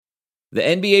The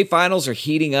NBA Finals are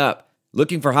heating up.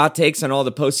 Looking for hot takes on all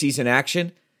the postseason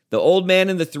action? The Old Man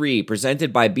and the Three,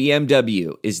 presented by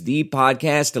BMW, is the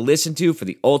podcast to listen to for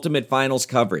the ultimate finals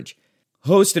coverage.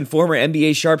 Host and former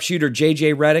NBA sharpshooter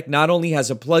JJ Redick not only has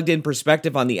a plugged-in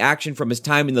perspective on the action from his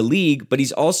time in the league, but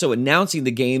he's also announcing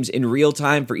the games in real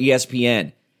time for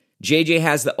ESPN. JJ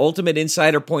has the ultimate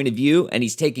insider point of view, and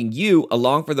he's taking you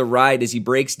along for the ride as he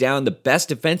breaks down the best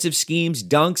defensive schemes,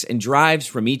 dunks, and drives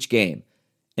from each game.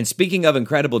 And speaking of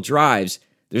incredible drives,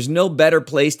 there's no better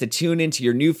place to tune into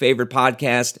your new favorite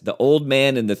podcast, The Old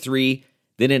Man and the Three,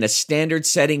 than in a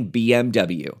standard-setting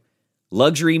BMW.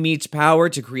 Luxury meets power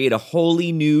to create a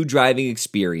wholly new driving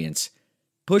experience.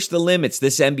 Push the limits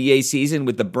this NBA season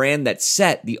with the brand that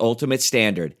set the ultimate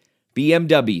standard,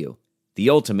 BMW, the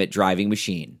ultimate driving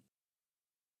machine.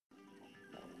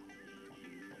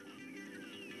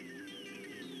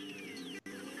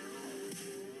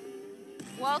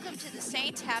 Welcome to the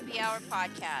Saints Happy Hour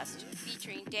podcast,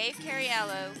 featuring Dave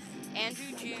Cariello,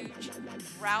 Andrew Juge,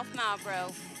 Ralph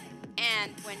Malbrough,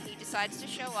 and, when he decides to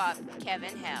show up,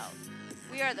 Kevin Held.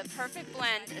 We are the perfect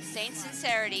blend of Saints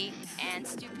sincerity and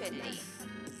stupidity.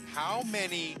 How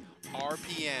many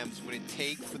RPMs would it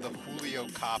take for the Julio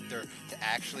copter to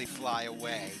actually fly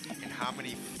away, and how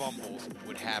many fumbles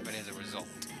would happen as a result?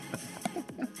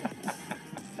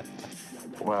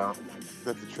 Well,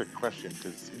 that's a trick question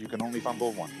because you can only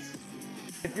fumble once.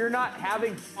 If you're not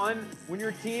having fun when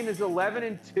your team is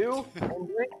 11-2 and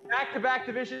wins back-to-back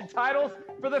division titles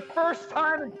for the first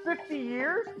time in 50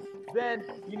 years, then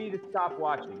you need to stop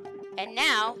watching. And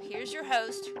now, here's your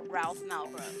host, Ralph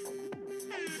Malbrough.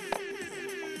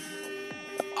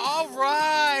 All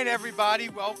right, everybody.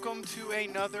 Welcome to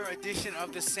another edition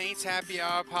of the Saints Happy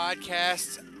Hour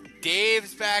podcast.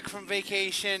 Dave's back from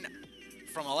vacation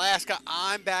from Alaska.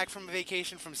 I'm back from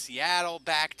vacation from Seattle,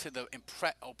 back to the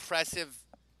oppressive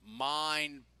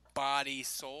mind, body,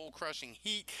 soul-crushing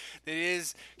heat that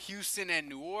is Houston and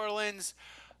New Orleans.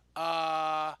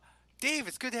 Dave,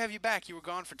 it's good to have you back. You were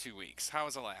gone for 2 weeks. How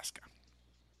was Alaska?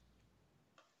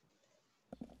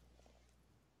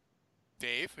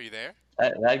 Dave, are you there?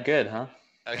 That good, huh?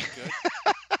 Good.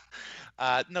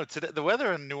 No, today the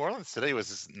weather in New Orleans today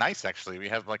was nice. Actually, we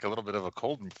have like a little bit of a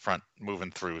cold front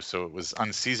moving through, so it was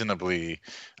unseasonably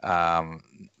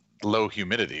low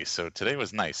humidity. So today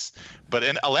was nice. But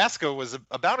in Alaska was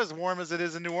about as warm as it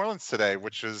is in New Orleans today,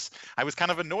 which is I was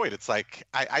kind of annoyed. It's like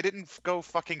I didn't go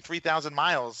fucking 3,000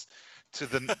 miles to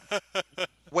the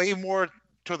way more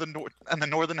to the in the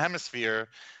northern hemisphere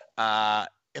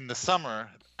in the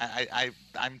summer.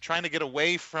 I'm trying to get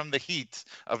away from the heat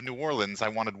of New Orleans. I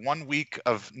wanted 1 week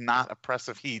of not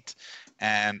oppressive heat,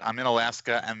 and I'm in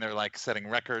Alaska, and they're like setting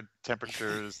record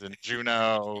temperatures in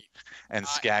Juneau and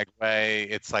Skagway.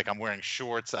 It's like I'm wearing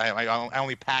shorts. I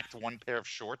only packed one pair of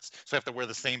shorts, so I have to wear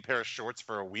the same pair of shorts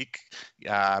for a week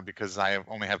because I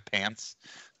only have pants.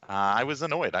 I was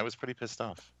annoyed. I was pretty pissed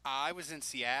off. I was in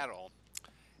Seattle,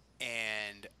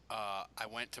 and I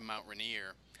went to Mount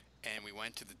Rainier. And we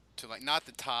went to like not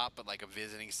the top, but like a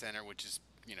visiting center, which is,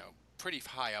 you know, pretty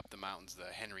high up the mountains,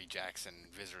 the Henry Jackson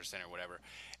Visitor Center, whatever.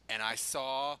 And I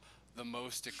saw the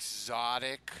most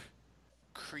exotic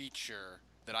creature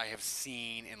that I have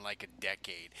seen in like a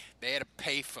decade. They had a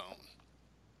payphone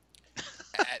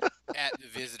at the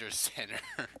visitor center,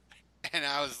 and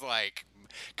I was like,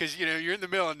 because you know you're in the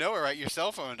middle of nowhere, right? Your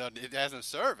cell phone it has no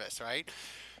service, right?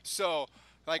 So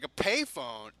like a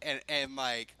payphone, and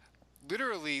like.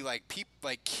 Literally, like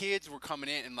kids were coming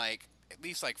in, and like at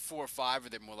least like 4 or 5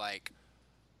 of them were like,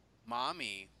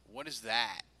 "Mommy, what is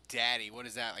that? Daddy, what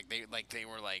is that?" They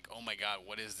were like, "Oh my God,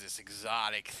 what is this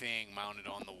exotic thing mounted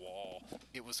on the wall?"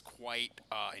 It was quite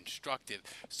instructive.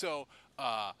 So,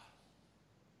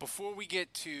 before we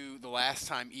get to the last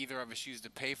time either of us used a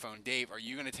payphone, Dave, are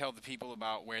you going to tell the people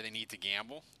about where they need to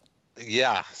gamble?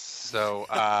 Yeah.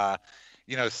 So.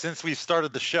 You know, since we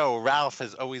started the show, Ralph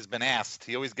has always been asked.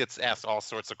 He always gets asked all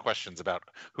sorts of questions about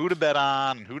who to bet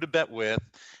on and who to bet with.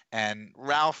 And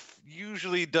Ralph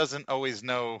usually doesn't always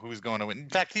know who's going to win. In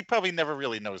fact, he probably never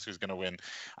really knows who's going to win.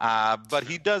 But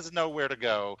he does know where to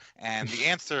go. And the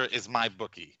answer is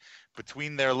MyBookie.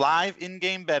 Between their live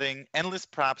in-game betting, endless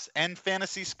props, and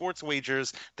fantasy sports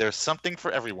wagers, there's something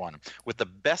for everyone. With the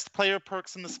best player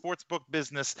perks in the sportsbook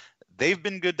business, they've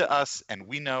been good to us, and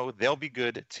we know they'll be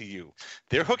good to you.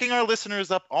 They're hooking our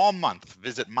listeners up all month.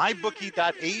 Visit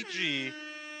mybookie.ag.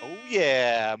 Oh,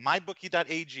 yeah,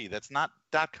 mybookie.ag. That's not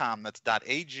 .com, that's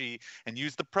 .ag. And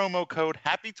use the promo code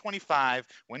HAPPY25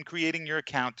 when creating your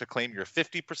account to claim your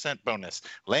 50% bonus.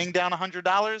 Laying down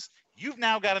 $100? You've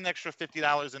now got an extra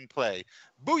 $50 in play.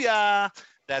 Booyah!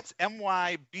 That's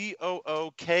mybookie.ag.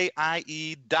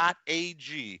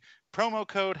 Promo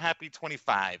code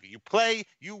happy25. You play,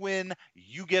 you win,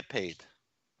 you get paid.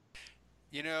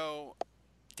 You know,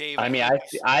 Dave. I mean,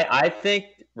 I think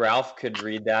Ralph could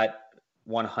read that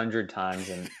 100 times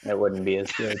and it wouldn't be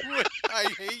as good. I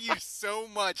hate you so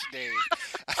much, Dave.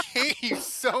 I hate you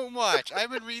so much. I've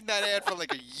been reading that ad for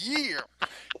like a year.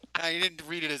 I didn't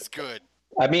read it as good.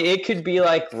 I mean, it could be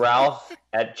like Ralph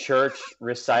at church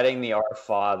reciting the Our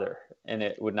Father, and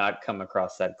it would not come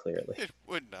across that clearly. It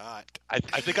would not. I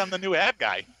think I'm the new ad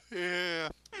guy. Yeah.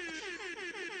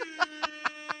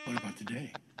 What about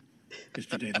today? Is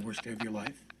today the worst day of your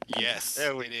life? Yes.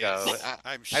 There we it go. is.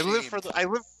 I'm I live shamed.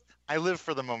 I live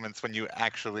for the moments when you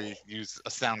actually use a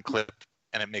sound clip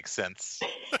and it makes sense.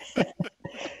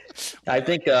 I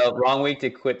think wrong week to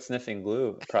quit sniffing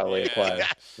glue probably applies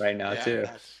right now, Yeah, too.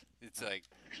 It's like.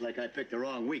 It's like I picked the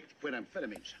wrong week to quit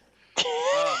amphetamines.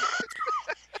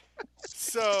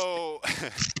 So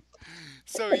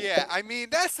yeah, I mean,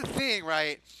 that's the thing,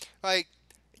 right? Like,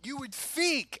 you would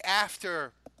think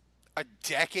after a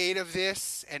decade of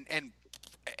this and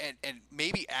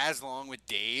maybe as long with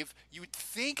Dave, you would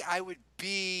think I would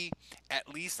be at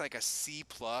least like a C+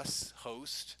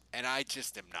 host, and I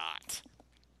just am not.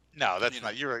 No, that's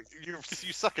not. You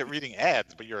suck at reading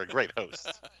ads, but you're a great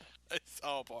host. It's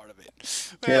all part of it.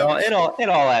 It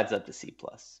all adds up to C+.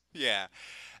 Yeah.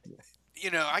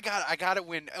 You know, I got to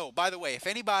win. Oh, by the way, if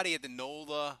anybody at the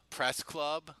NOLA Press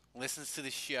Club listens to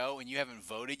the show and you haven't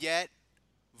voted yet,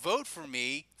 vote for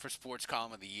me for Sports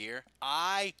Column of the Year.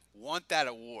 I want that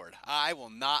award. I will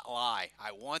not lie.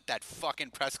 I want that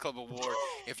fucking Press Club award.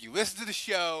 If you listen to the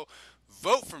show,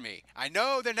 vote for me. I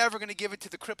know they're never going to give it to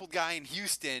the crippled guy in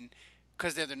Houston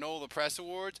because they're the NOLA Press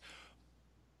Awards,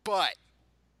 but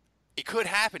it could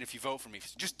happen if you vote for me.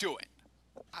 Just do it.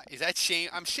 Is that shame?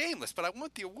 I'm shameless, but I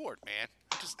want the award, man.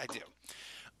 I do.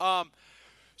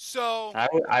 So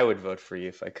I would vote for you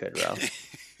if I could, Ralph.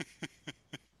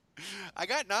 I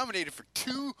got nominated for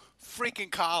 2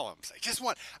 freaking columns. I just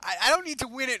want. I don't need to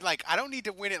win it like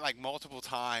multiple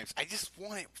times. I just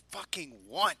want it fucking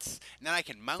once, and then I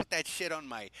can mount that shit on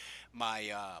my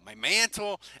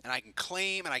mantle, and I can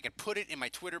claim and I can put it in my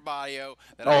Twitter bio.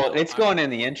 It's going in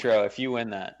the intro if you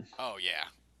win that. Oh yeah.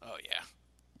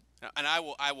 And I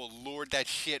will lord that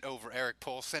shit over Eric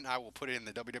Paulson. I will put it in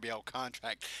the WWL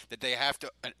contract that they have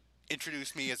to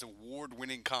introduce me as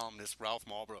award-winning columnist Ralph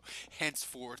Marlboro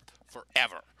henceforth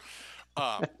forever.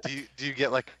 Do you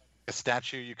get like a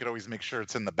statue? You could always make sure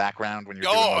it's in the background when you're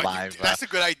doing a live. That's a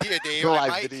good idea, Dave.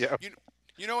 Live video.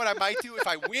 You know what I might do if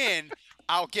I win?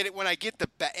 I'll get it when I get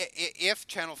if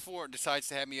Channel 4 decides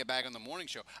to have me back on the morning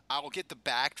show, I will get the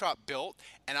backdrop built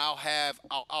and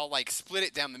I'll like split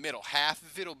it down the middle. Half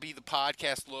of it'll be the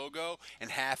podcast logo and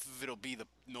half of it'll be the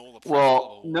NOLA.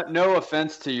 Well, no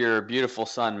offense to your beautiful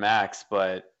son Max,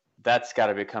 but that's got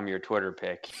to become your Twitter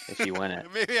pick if you win it.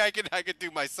 Maybe I could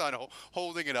do my son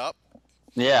holding it up.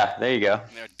 Yeah, there you go.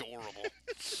 They're adorable.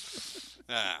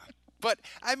 But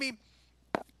I mean,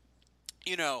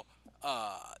 you know.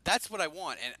 That's what I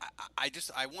want, and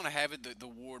I want to have it the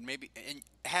award maybe, and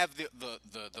have the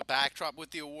backdrop with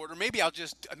the award, or maybe I'll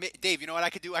just Dave. You know what I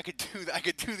could do? I could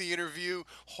do the interview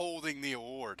holding the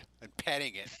award and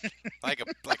petting it like a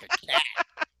cat,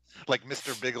 like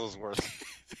Mr. Bigglesworth.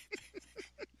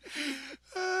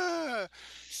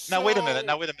 Now wait a minute.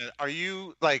 Are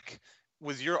you like?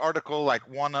 Was your article like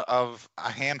one of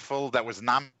a handful that was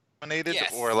nominated?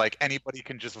 Yes. Or like anybody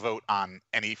can just vote on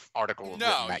any article written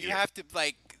that year? Have to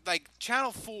like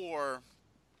Channel 4,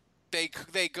 they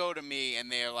go to me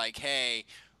and they're like, hey,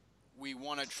 we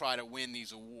want to try to win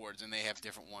these awards, and they have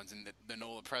different ones. And the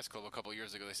NOLA Press Club a couple of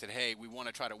years ago, they said, hey, we want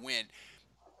to try to win.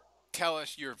 Tell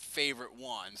us your favorite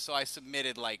one. So I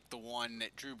submitted like the one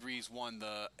that Drew Brees won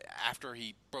after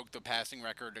he broke the passing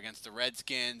record against the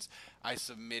Redskins. I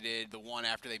submitted the one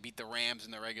after they beat the Rams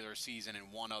in the regular season,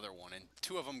 and one other one, and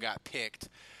 2 of them got picked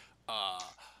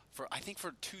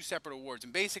for 2 separate awards.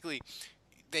 And basically,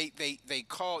 they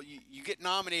call you get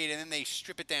nominated, and then they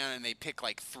strip it down and they pick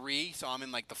like 3. So I'm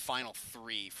in like the final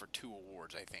 3 for 2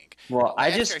 awards, I think. Well, I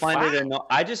just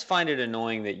find it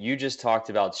annoying that you just talked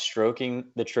about stroking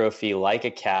the trophy like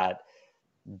a cat.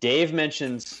 Dave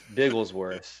mentions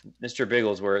Bigglesworth, Mr.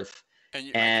 Bigglesworth,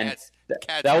 and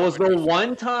that was the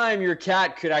one time your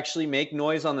cat could actually make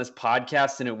noise on this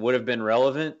podcast and it would have been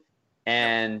relevant.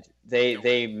 And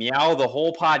they meow the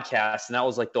whole podcast, and that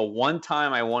was like the one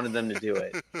time I wanted them to do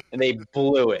it, and they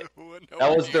blew it.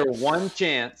 That was their one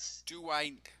chance. Do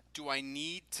I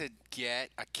need to get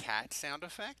a cat sound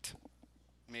effect?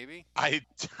 maybe. I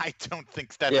don't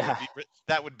think that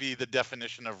that would be the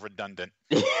definition of redundant.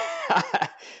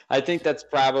 I think that's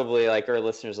probably like our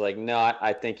listeners are like, no,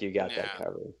 I think you got that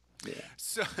covered. Yeah.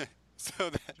 So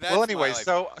that's well, anyway,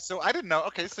 so I didn't know.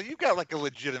 Okay, so you've got like a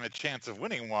legitimate chance of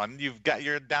winning one.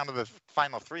 You're down to the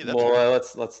final 3. That's well,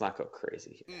 let's not go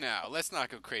crazy here. No, let's not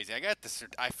go crazy.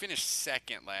 I finished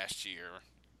second last year.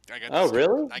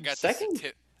 Really? I got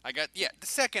second. The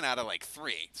second out of like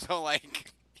 3. So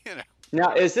like,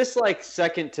 Now, is this like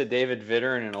second to David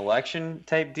Vitter in an election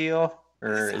type deal?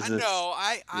 Or is this,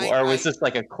 or was this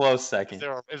like a close second? Is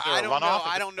there a I don't runoff? know.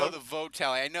 I don't know the vote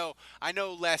tally. I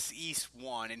know Les East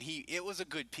won, and it was a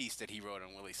good piece that he wrote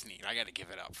on Willie Snead. I got to give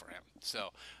it up for him.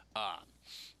 So,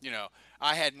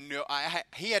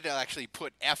 he had to actually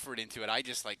put effort into it. I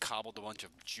just like cobbled a bunch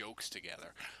of jokes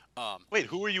together. Wait,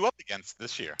 who were you up against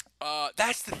this year?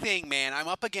 That's the thing, man. I'm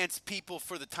up against people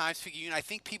for the Times-Picayune. I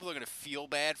think people are going to feel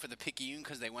bad for the Picayune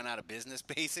because they went out of business,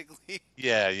 basically.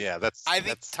 Yeah. I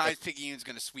think Times-Picayune's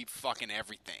going to sweep fucking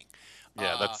everything.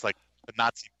 Yeah, that's like the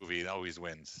Nazi movie that always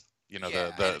wins. You know,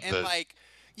 like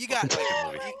you got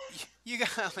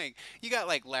like you got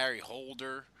like Larry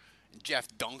Holder, and Jeff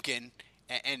Duncan,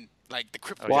 and like the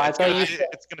crypto. Well, I thought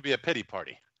it's going to be a pity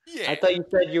party. Yeah. I thought you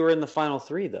said you were in the final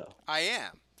 3 though. I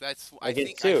am. I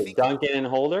think Duncan and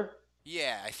Holder.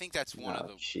 Yeah, I think that's one of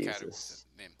the categories.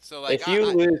 So like, if you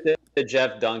lose to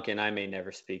Jeff Duncan, I may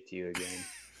never speak to you again.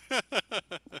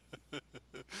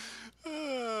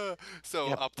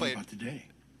 I'll play. What about today?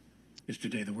 Is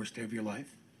today the worst day of your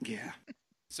life? Yeah.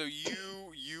 So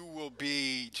you will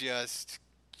be just.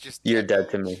 You're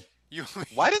dead to me.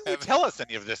 Why didn't you tell us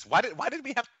any of this? Why did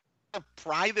we have to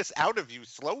pry this out of you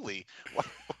slowly?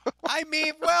 I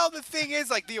mean, well, the thing is,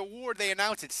 like, the award, they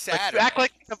announce it Saturday. You act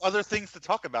like we have other things to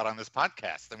talk about on this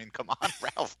podcast. I mean, come on,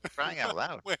 Ralph, crying out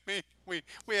loud. We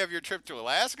have your trip to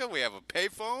Alaska. We have a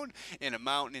payphone in a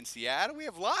mountain in Seattle. We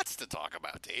have lots to talk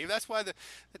about, Dave. That's why the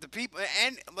people,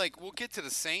 and, like, we'll get to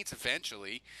the Saints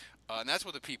eventually, and that's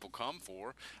what the people come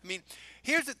for. I mean,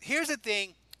 here's the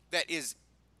thing that is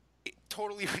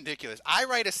totally ridiculous. I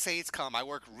write a Saints column. I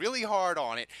work really hard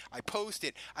on it. I post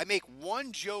it. I make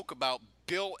one joke about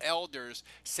Bill Elder's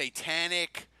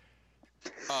satanic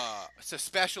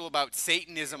special about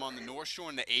Satanism on the North Shore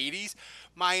in the 80s.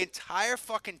 My entire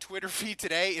fucking Twitter feed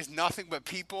today is nothing but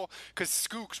people, because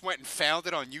Skooks went and found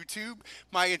it on YouTube.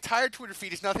 My entire Twitter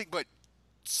feed is nothing but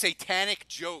satanic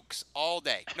jokes all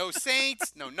day. No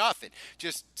Saints, no nothing.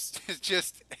 Just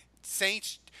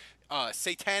Saints,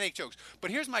 satanic jokes.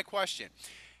 But here's my question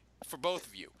for both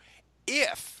of you: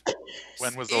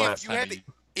 when was the last time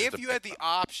if you had the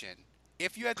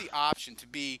option to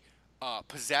be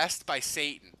possessed by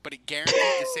Satan, but it guaranteed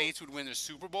the Saints would win the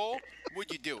Super Bowl,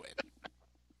 would you do it?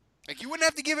 Like, you wouldn't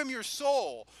have to give him your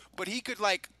soul, but he could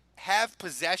like have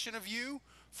possession of you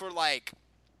for like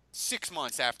 6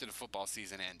 months after the football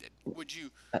season ended. Would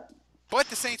you? But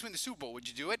the Saints win the Super Bowl. Would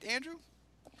you do it, Andrew?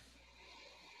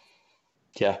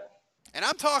 Yeah. And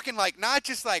I'm talking like not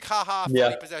just like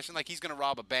funny possession, like he's gonna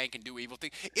rob a bank and do evil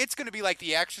things. It's gonna be like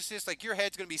The Exorcist, like your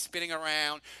head's gonna be spinning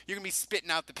around, you're gonna be spitting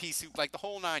out the pea soup, like the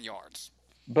whole 9 yards.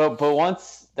 But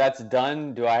once that's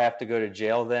done, do I have to go to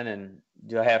jail then, and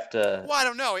do I have to? Well, I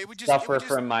don't know. It would just suffer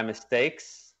from my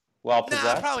mistakes while possessed.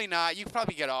 Nah, probably not. You could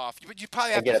probably get off, but you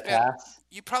probably have to spend. Pass?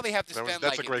 You probably have to spend.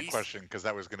 That's a great question, because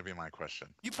that was going to be my question.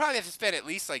 You probably have to spend at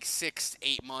least like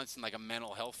 6-8 months in like a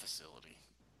mental health facility.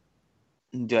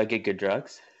 Do I get good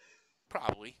drugs?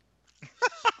 Probably.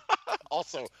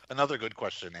 Also, another good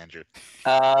question, Andrew.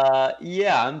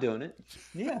 Yeah, I'm doing it.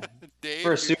 Yeah. Dave,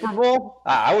 for a Super Bowl,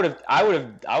 I would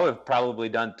have probably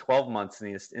done 12 months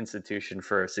in the institution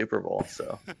for a Super Bowl.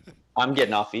 So I'm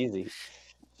getting off easy.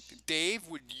 Dave,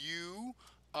 would you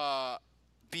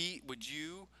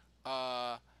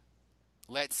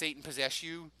let Satan possess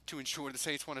you to ensure the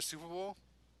Saints won a Super Bowl?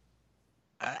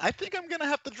 I think I'm going to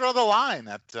have to draw the line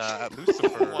at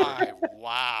Lucifer. Why?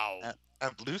 Wow.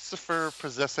 At Lucifer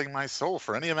possessing my soul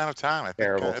for any amount of time. I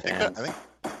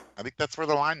think that's where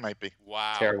the line might be.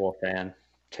 Wow. Terrible fan.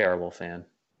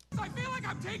 I feel like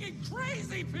I'm taking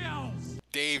crazy pills.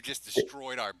 Dave just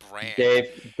destroyed our brand.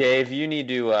 Dave, you need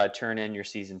to turn in your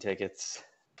season tickets.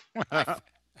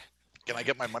 Can I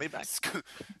get my money back?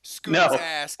 Skooks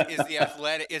asks,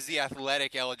 is the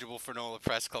athletic eligible for NOLA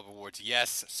Press Club Awards?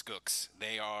 Yes, Skooks.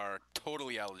 They are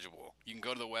totally eligible. You can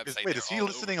go to the website. Wait, is he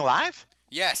listening live?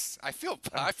 Yes, I feel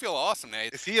awesome,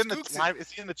 Nate. Is he in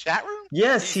the chat room?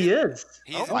 Yes, he is.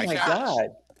 Oh my God.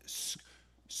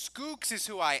 Skooks is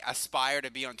who I aspire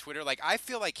to be on Twitter. Like, I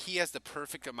feel like he has the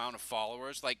perfect amount of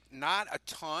followers. Like, not a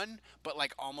ton, but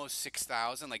like almost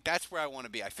 6,000. Like, that's where I want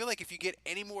to be. I feel like if you get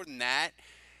any more than that,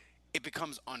 it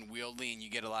becomes unwieldy and you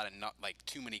get a lot of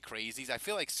too many crazies. I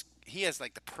feel like he has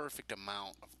like the perfect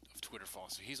amount of Twitter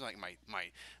followers. So he's like my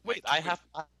Wait, I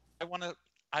want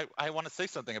to say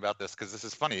something about this because this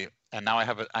is funny, and now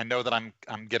I know that I'm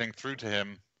getting through to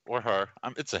him or her.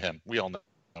 It's a him. We all know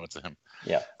it's a him.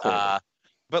 Yeah.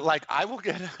 But like I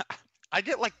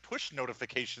get like push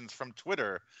notifications from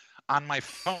Twitter on my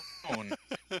phone,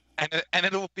 and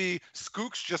it'll be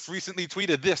Skooks just recently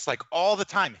tweeted this like all the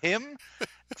time.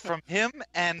 From him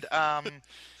and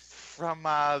from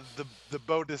the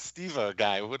Bodhisattva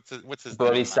guy. What's his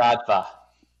Bodhisattva.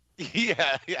 name?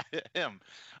 Yeah, him.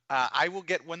 I will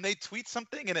get when they tweet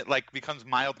something and it like becomes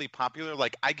mildly popular.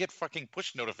 Like I get fucking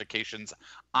push notifications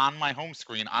on my home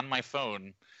screen on my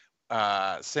phone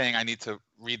saying I need to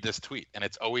read this tweet, and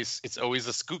it's always a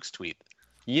Skooks tweet.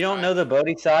 You don't know the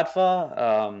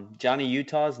Bodhisattva, Johnny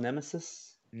Utah's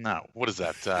nemesis? No. What is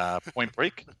that? Point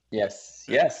Break? Yes.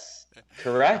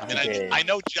 Correct. I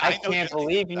know. I can't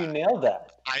believe you nailed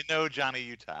that. I know Johnny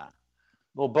Utah.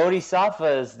 Well,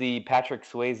 Bodhisattva is the Patrick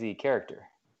Swayze character.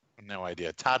 No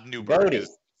idea. Todd Newberg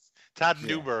is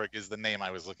the name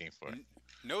I was looking for.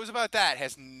 Knows about that.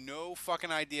 Has no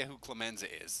fucking idea who Clemenza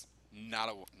is.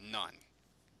 None.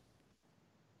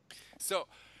 So,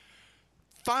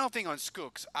 final thing on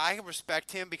Skooks. I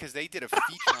respect him because they did a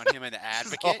feature on him in The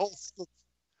Advocate.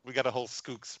 We got a whole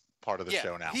Skooks part of the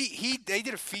show now. They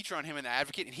did a feature on him in The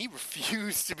Advocate, and he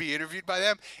refused to be interviewed by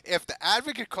them. If The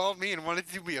Advocate called me and wanted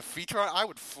to do me a feature on, I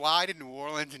would fly to New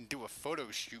Orleans and do a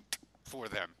photo shoot for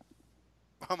them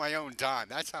on my own dime.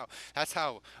 That's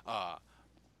how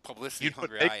publicity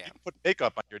hungry I am. You'd put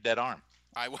makeup on your dead arm.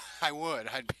 I would.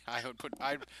 I'd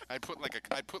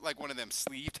put like one of them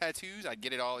sleeve tattoos. I'd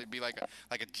get it all. It'd be like a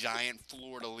giant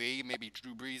fleur de lis. Maybe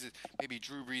Drew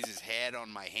Brees' head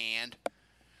on my hand.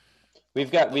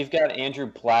 We've got Andrew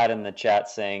Platt in the chat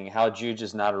saying how Juge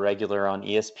is not a regular on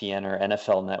ESPN or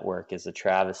NFL Network is a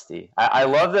travesty. I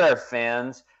love that our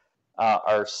fans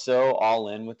are so all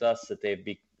in with us that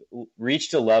they've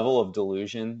reached a level of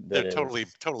delusion that they're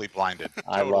totally blinded.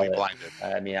 I love it. Blinded.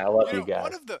 I mean, I love you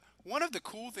guys. One of the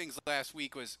cool things last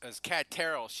week was Kat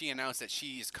Terrell. She announced that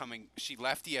she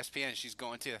left ESPN and she's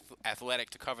going to Athletic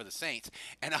to cover the Saints.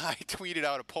 And I tweeted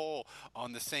out a poll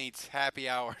on the Saints Happy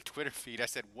Hour Twitter feed. I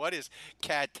said, what is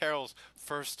Kat Terrell's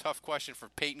first tough question for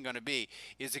Peyton going to be?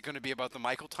 Is it going to be about the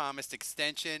Michael Thomas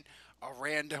extension, a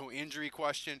rando injury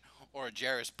question, or a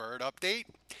Jarris Bird update?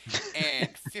 And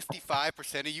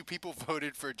 55% of you people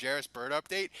voted for a Jarris Bird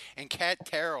update, and Kat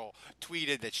Terrell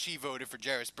tweeted that she voted for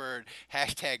Jarris Bird,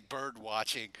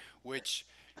 #birdwatching, which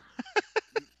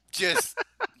just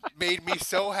made me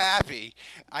so happy.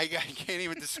 I can't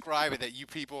even describe it, that you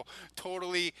people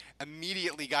totally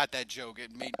immediately got that joke.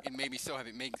 It made me so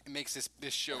happy. It makes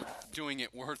this show doing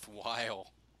it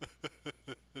worthwhile.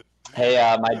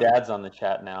 Hey, my dad's on the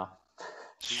chat now.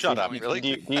 Shut up! Really?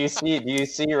 Do you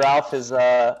see Ralph his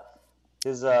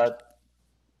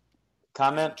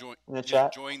comment in the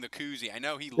chat? Enjoying the koozie. I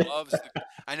know he loves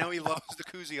the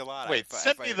koozie a lot. Wait,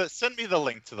 send me the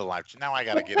link to the live. Now I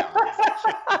gotta get on.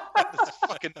 This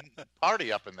fucking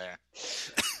party up in there.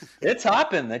 It's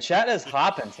hopping. The chat is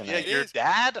hopping tonight. Yeah, your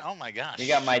dad? Oh my gosh. We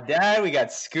got my dad. We got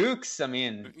Skooks. I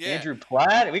mean, Andrew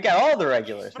Platt. We got all the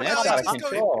regulars. Man, it's out of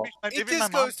control. It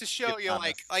just goes to show you,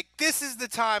 like this is the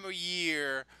time of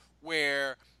year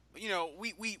where, you know,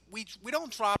 we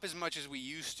don't drop as much as we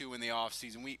used to in the off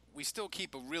season. We still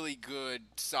keep a really good,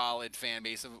 solid fan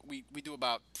base. We do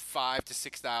about 5,000 to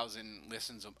 6,000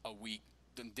 listens a week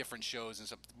in different shows and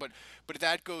stuff. But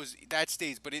that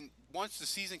stays. But once the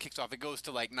season kicks off, it goes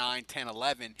to like 9, 10,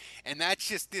 11, and that's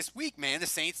just this week, man. The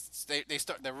Saints, they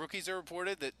start. The rookies are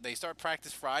reported that they start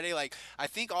practice Friday. Like, I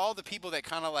think all the people that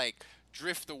kind of like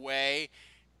drift away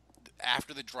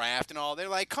after the draft and all, they're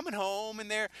like coming home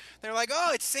and they're like,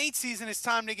 oh, it's Saints season, it's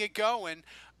time to get going.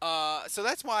 So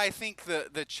that's why I think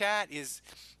the chat is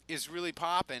really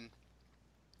popping.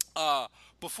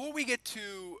 Before we get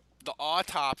to the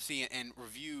autopsy and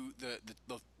review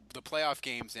the playoff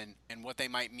games and what they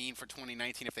might mean for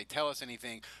 2019 if they tell us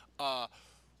anything,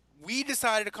 we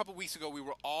decided a couple weeks ago we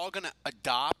were all going to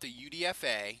adopt a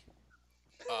UDFA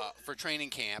for training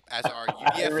camp as our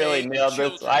UDFA.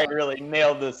 I really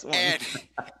nailed this one.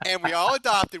 And we all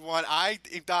adopted one. I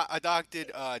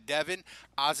adopted Devin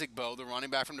Ozigbo, the running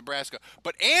back from Nebraska.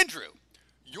 But Andrew,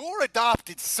 your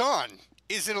adopted son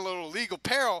is in a little legal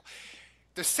peril.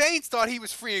 The Saints thought he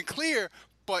was free and clear,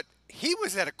 but he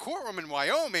was at a courtroom in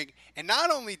Wyoming, and not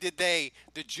only did the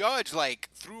judge, like,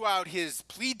 threw out his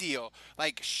plea deal,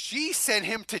 like, she sent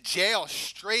him to jail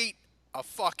straight a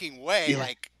fucking way. Yeah.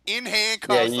 Like, in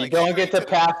handcuffs. Yeah, you don't get to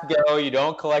pass go. You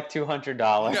don't collect $200.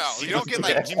 No, you don't get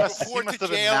like he must report have to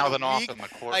been jail mouthing in a off week. in the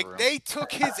courtroom. Like they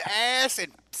took his ass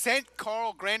and sent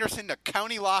Carl Granderson to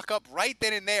county lockup right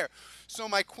then and there. So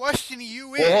my question to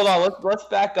you is... Well, hold on. Let's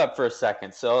back up for a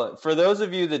second. So for those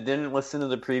of you that didn't listen to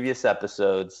the previous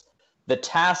episodes, the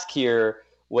task here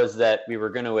was that we were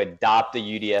going to adopt a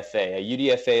UDFA. A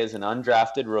UDFA is an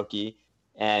undrafted rookie,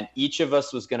 and each of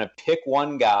us was going to pick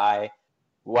one guy,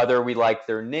 whether we like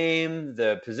their name,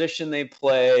 the position they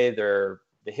play, the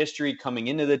history coming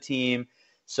into the team.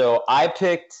 So I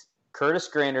picked Curtis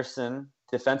Granderson,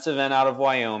 defensive end out of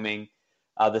Wyoming.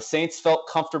 The Saints felt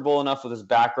comfortable enough with his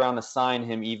background to sign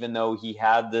him, even though he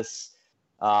had this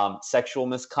sexual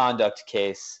misconduct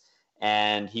case,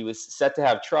 and he was set to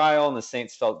have trial, and the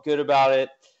Saints felt good about it.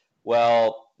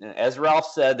 Well, as Ralph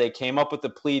said, they came up with the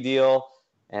plea deal,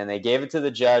 and they gave it to the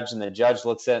judge, and the judge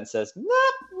looks at it and says,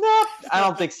 nope, I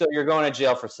don't think so. You're going to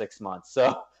jail for 6 months.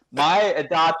 So my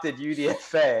adopted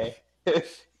UDFA,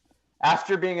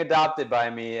 after being adopted by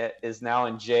me, is now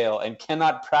in jail and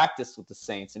cannot practice with the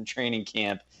Saints in training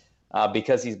camp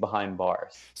because he's behind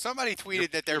bars. Somebody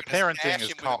tweeted that they're parenting stash is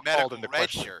him called with a medical into red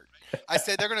question. shirt. I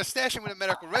said they're going to stash him with a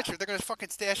medical red shirt. They're going to fucking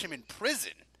stash him in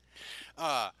prison.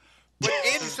 But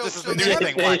Andrew, this is so the new the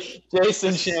other- thing.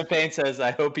 Jason Champagne says, I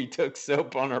hope he took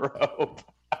soap on a rope.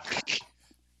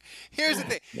 Here's the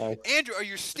thing, Nice. Andrew, are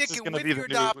you This is sticking going with to be your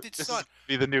the new. adopted This son? is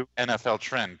be the new NFL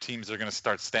trend. Teams are going to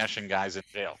start stashing guys in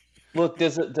jail. Look,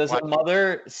 does Why- a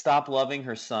mother stop loving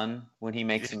her son when he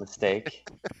makes a mistake?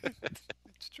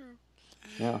 It's true.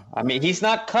 Yeah, I mean, he's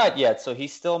not cut yet, so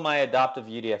he's still my adoptive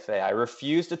UDFA. I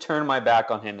refuse to turn my back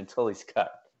on him until he's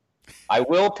cut. I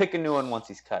will pick a new one once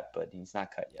he's cut, but he's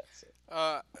not cut yet. So.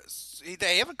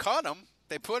 They haven't caught him.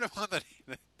 They put him on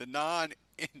the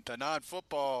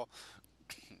non-football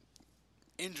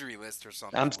injury list or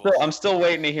something. I'm still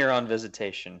waiting to hear on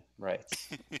visitation rights.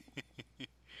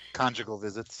 Conjugal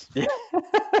visits.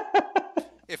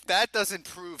 If that doesn't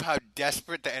prove how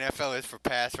desperate the NFL is for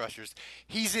pass rushers,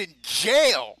 he's in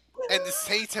jail, and the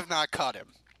Saints have not caught him.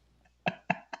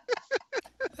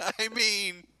 I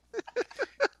mean,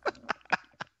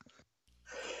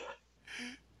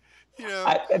 you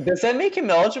know, Does that make him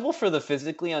eligible for the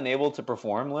physically unable to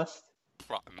perform list?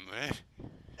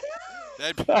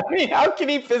 that'd I mean, how can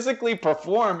he physically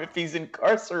perform if he's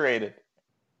incarcerated?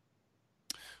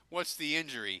 what's the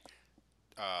injury?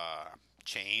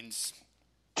 Chains,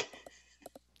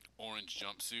 orange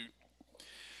jumpsuit.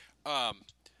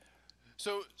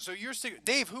 So you're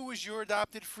Dave. Who was your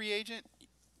adopted free agent?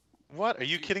 What? Are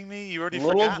you kidding me? You already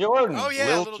Little forgot? Jordan. Oh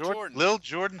yeah, Little Jordan. Lil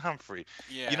Jordan Humphrey.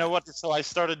 Yeah. You know what? So I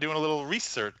started doing a little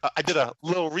research. I did a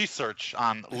little research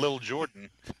on Lil Jordan,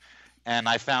 and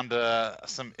I found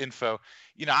some info.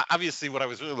 You know, obviously, what I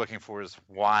was really looking for is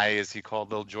why is he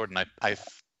called Lil Jordan? I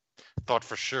thought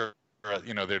for sure,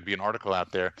 there'd be an article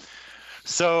out there.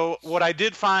 So what I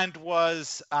did find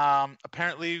was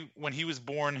apparently when he was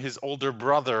born, his older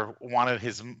brother wanted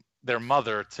their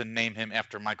mother to name him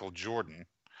after Michael Jordan.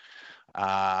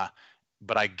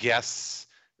 But I guess,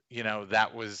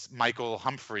 that was Michael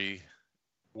Humphrey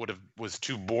was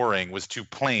too boring, was too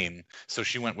plain. So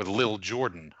she went with Lil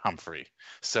Jordan Humphrey.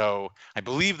 So I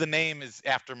believe the name is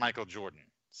after Michael Jordan.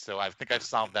 So I think I've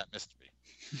solved that mystery.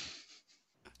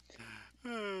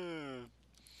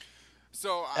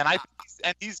 So And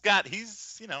he's got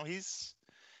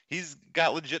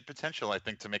legit potential, I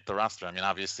think, to make the roster. I mean,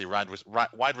 obviously,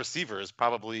 wide receiver is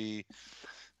probably,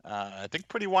 I think,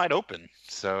 pretty wide open.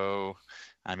 So,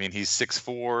 I mean, he's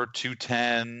 6'4",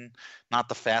 210, not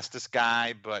the fastest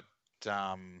guy, but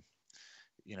not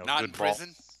good in ball.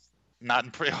 prison. Not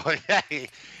in prison. Yeah,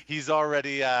 he's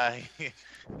already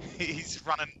he's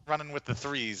running with the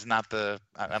threes, not the.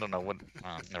 I don't know what.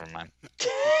 Oh, never mind. I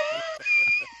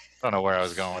don't know where I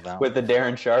was going with that. With the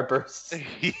Darren Sharpers.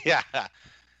 Yeah.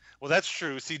 Well, that's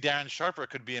true. See, Darren Sharper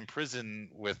could be in prison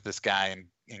with this guy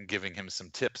and giving him some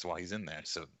tips while he's in there.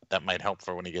 So that might help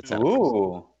for when he gets out.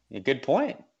 Ooh, a good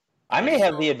point. I may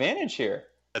have the advantage here.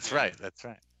 That's right. That's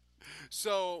right.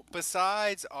 So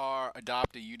besides our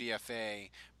Adopt a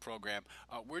UDFA program,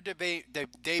 we're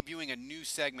debuting a new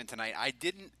segment tonight.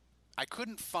 I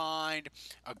couldn't find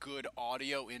a good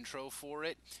audio intro for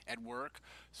it at work,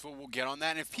 so we'll get on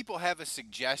that. And if people have a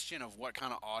suggestion of what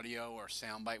kind of audio or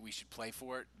soundbite we should play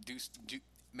for it, do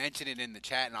mention it in the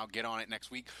chat, and I'll get on it next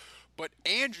week. But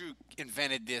Andrew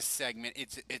invented this segment.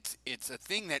 It's a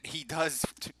thing that he does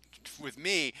with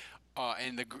me,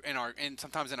 and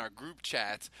sometimes in our group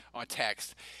chats on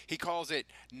text. He calls it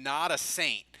 "Not a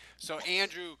Saint." So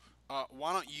Andrew,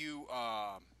 why don't you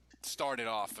start it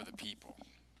off for the people?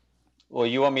 Well,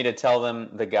 you want me to tell them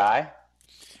the guy?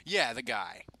 Yeah, the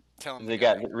guy. Tell him.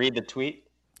 Read the tweet.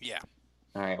 Yeah.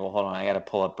 All right. Well, hold on. I got to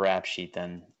pull up Rap Sheet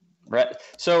then.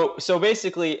 So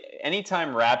basically,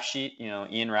 anytime Rap Sheet,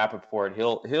 Ian Rappaport,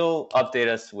 he'll update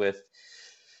us with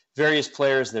various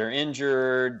players that are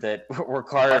injured, that were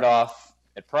carted off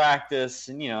at practice,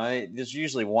 and there's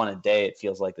usually one a day. It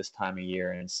feels like this time of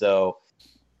year, and so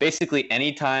basically,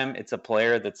 anytime it's a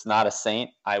player that's not a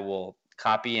Saint, I will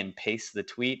copy and paste the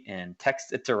tweet and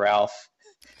text it to Ralph,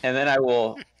 and then I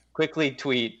will quickly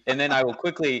tweet, and then I will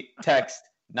quickly text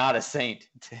 "not a Saint"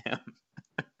 to him.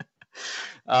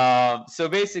 So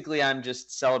basically, I'm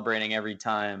just celebrating every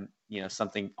time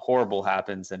something horrible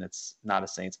happens and it's not a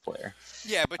Saints player.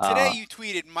 Yeah, but today you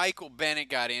tweeted Michael Bennett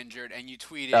got injured, and you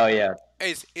tweeted, "Oh yeah,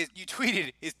 does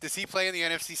he play in the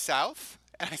NFC South?"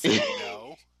 And I said,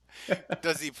 "No."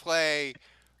 Does he play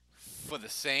for the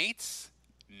Saints?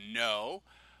 No.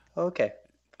 Okay.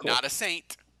 Cool. Not a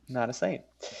Saint. Not a Saint.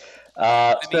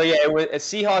 A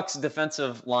Seahawks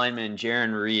defensive lineman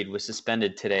Jaron Reed was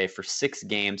suspended today for 6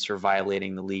 games for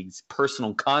violating the league's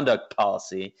personal conduct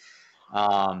policy.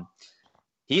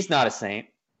 He's not a Saint.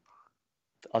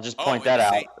 I'll just point that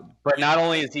out. But not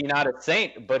only is he not a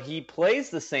Saint, but he plays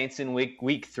the Saints in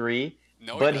week 3.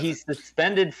 No, but he's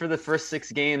suspended for the first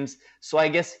 6 games, so I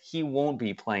guess he won't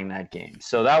be playing that game.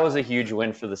 So that was a huge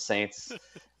win for the Saints.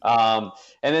 And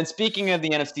then speaking of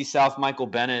the NFC South, Michael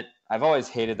Bennett, I've always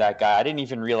hated that guy. I didn't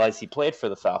even realize he played for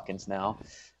the Falcons now.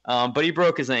 But he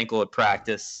broke his ankle at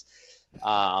practice.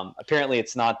 Apparently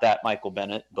it's not that Michael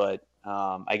Bennett, but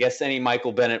I guess any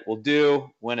Michael Bennett will do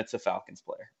when it's a Falcons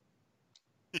player.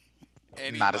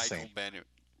 Not a Saint. Bennett.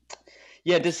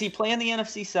 Yeah, does he play in the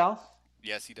NFC South?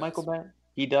 Yes, he does. Michael Bennett?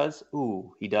 He does?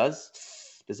 Ooh, he does?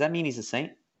 Does that mean he's a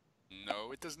Saint?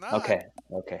 No, it does not. Okay,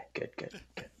 good.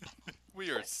 We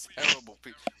are terrible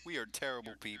people. We are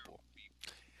terrible people.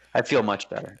 I feel much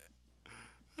better.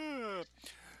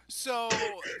 So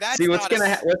that's see what's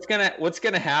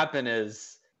gonna happen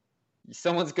is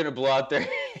someone's gonna blow out their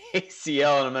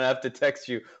ACL, and I'm gonna have to text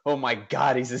you. Oh my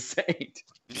God, he's a Saint.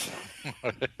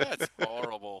 That's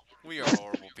horrible. We are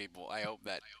horrible people. I hope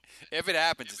that if it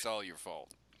happens, it's all your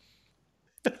fault.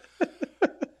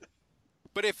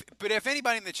 But if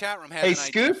anybody in the chat room has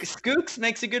Skooks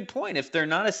makes a good point. If they're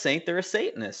not a Saint, they're a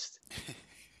Satanist.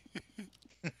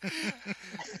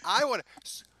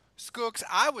 Skooks,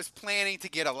 I was planning to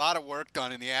get a lot of work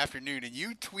done in the afternoon, and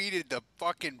you tweeted the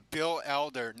fucking Bill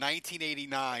Elder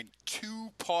 1989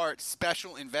 2-part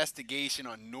special investigation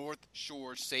on North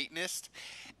Shore Satanist,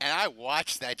 and I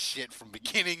watched that shit from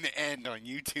beginning to end on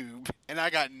YouTube, and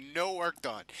I got no work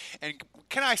done. And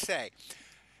can I say,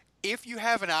 if you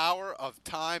have an hour of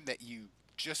time that you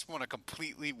just want to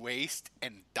completely waste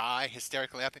and die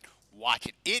hysterically laughing, watch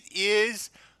it. It is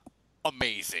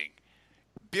amazing.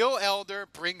 Bill Elder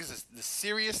brings the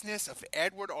seriousness of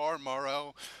Edward R.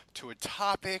 Murrow to a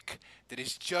topic that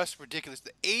is just ridiculous.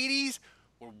 The 80s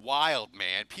were wild,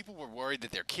 man. People were worried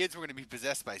that their kids were going to be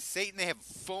possessed by Satan. They have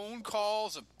phone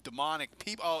calls of demonic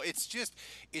people. Oh,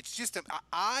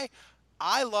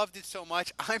 I loved it so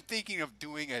much. I'm thinking of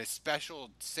doing a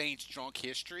special Saints Drunk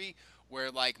History where,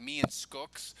 like, me and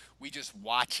Skooks, we just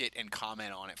watch it and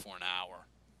comment on it for an hour.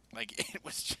 Like, it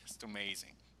was just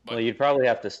amazing. But, well, you'd probably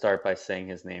have to start by saying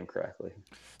his name correctly.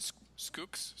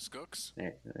 Skooks.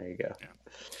 There you go.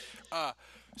 Yeah.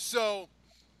 So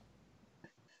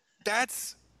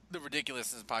that's the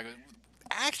ridiculousness of the podcast.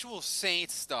 Actual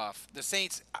Saints stuff. The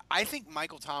Saints. I think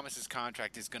Michael Thomas's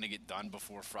contract is going to get done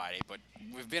before Friday, but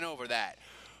we've been over that.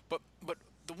 But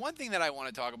the one thing that I want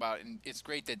to talk about, and it's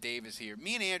great that Dave is here.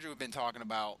 Me and Andrew have been talking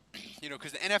about,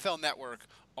 because the NFL Network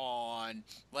on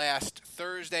last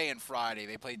Thursday and Friday,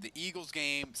 they played the Eagles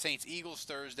game, Saints-Eagles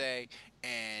Thursday,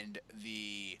 and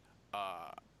the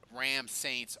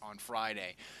Rams-Saints on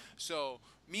Friday. So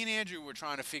me and Andrew were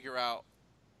trying to figure out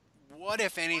what,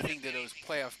 if anything, do those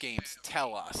playoff games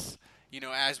tell us?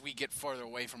 As we get further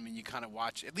away from it, you kind of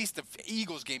watch, at least the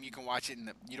Eagles game, you can watch it and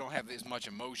you don't have as much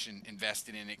emotion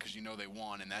invested in it because they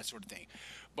won and that sort of thing.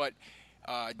 But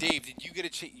Dave, did you get a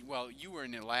chance? Well, you were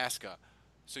in Alaska,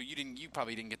 so you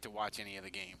probably didn't get to watch any of the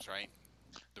games, right?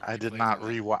 I did not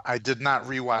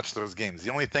rewatch those games.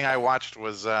 The only thing I watched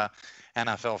was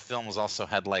NFL Films also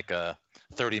had like a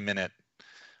 30-minute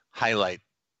highlight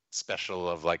special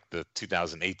of like the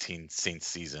 2018 Saints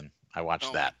season. I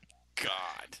watched that. God.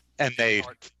 And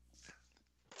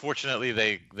fortunately,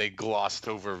 they glossed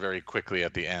over very quickly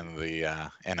at the end the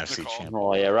NFC Championship.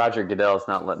 Oh yeah, Roger Goodell's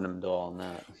not letting them dwell on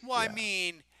that. Well, yeah. I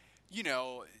mean,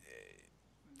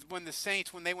 when the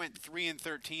Saints, when they went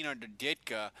 3-13 under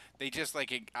Ditka, they just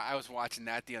I was watching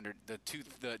that the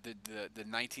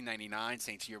 1999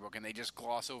 Saints yearbook, and they just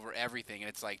gloss over everything, and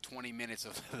it's like 20 minutes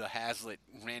of the Hazlitt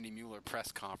Randy Mueller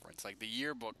press conference. Like the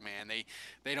yearbook, man,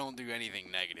 they don't do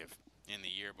anything negative in the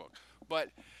yearbook. But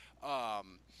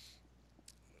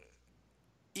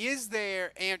is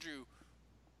there, Andrew?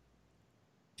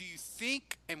 Do you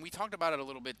think? And we talked about it a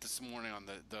little bit this morning on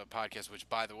the podcast, which,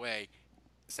 by the way,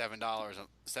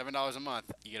 $7 a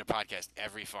month, you get a podcast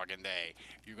every fucking day.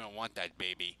 You're gonna want that,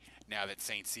 baby. Now that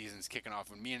Saints season's kicking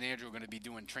off, when me and Andrew are gonna be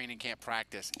doing training camp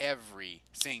practice every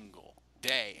single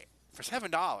day for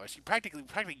 $7, you're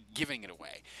practically giving it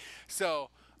away. So,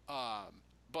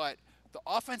 but the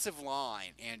offensive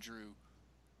line, Andrew,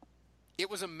 it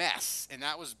was a mess, and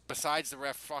that was, besides the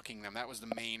ref fucking them, that was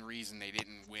the main reason they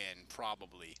didn't win,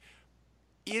 probably.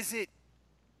 Is it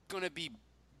gonna be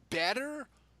better,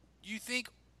 you think?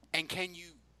 And can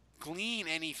you glean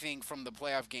anything from the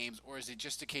playoff games, or is it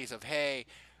just a case of, hey,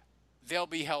 they'll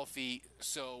be healthy,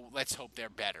 so let's hope they're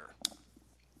better?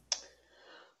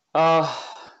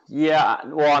 Yeah.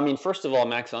 Well, I mean, first of all,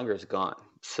 Max Unger's gone.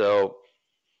 So,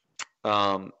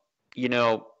 you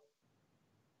know,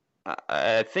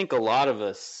 I think a lot of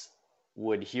us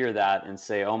would hear that and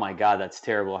say, oh my God, that's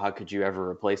terrible. How could you ever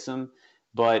replace him?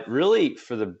 But really,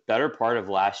 for the better part of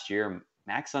last year,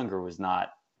 Max Unger was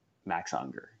not Max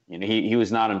Unger. You know, he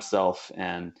was not himself,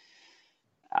 and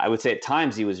I would say at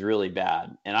times he was really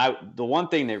bad. And the one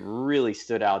thing that really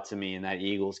stood out to me in that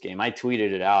Eagles game, I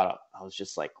tweeted it out. I was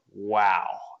just like, wow,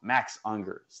 Max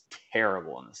Unger is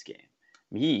terrible in this game.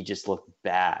 I mean, he just looked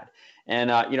bad. And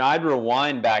you know, I'd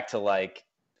rewind back to like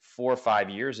 4 or 5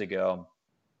 years ago.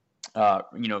 You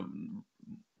know,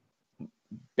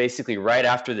 basically right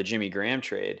after the Jimmy Graham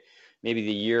trade, maybe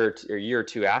the year or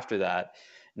two after that.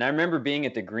 And I remember being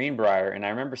at the Greenbrier, and I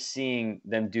remember seeing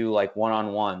them do like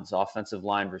one-on-ones, offensive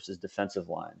line versus defensive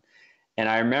line. And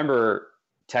I remember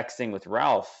texting with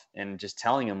Ralph and just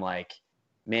telling him, like,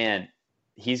 man,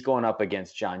 he's going up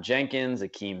against John Jenkins,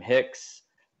 Akeem Hicks,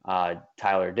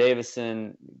 Tyler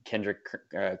Davison, Kendrick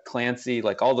Clancy,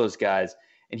 like all those guys.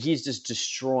 And he's just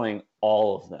destroying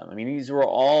all of them. I mean, these were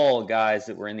all guys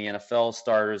that were in the NFL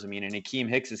starters. I mean, in Akeem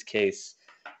Hicks's case,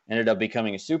 ended up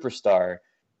becoming a superstar.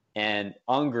 And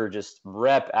Unger, just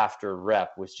rep after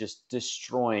rep, was just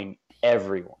destroying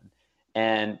everyone.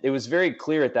 And it was very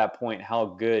clear at that point how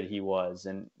good he was.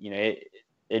 And, you know,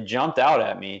 it jumped out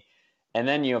at me. And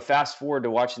then, you know, fast forward to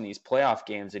watching these playoff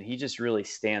games, and he just really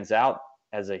stands out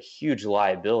as a huge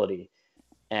liability.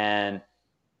 And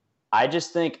I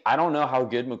just think, I don't know how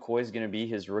good McCoy is going to be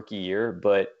his rookie year,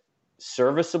 but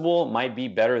serviceable might be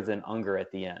better than Unger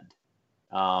at the end.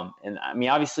 And I mean,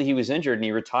 obviously he was injured and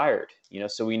he retired, you know,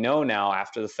 so we know now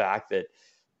after the fact that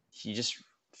he just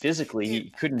physically, he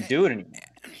couldn't do it anymore.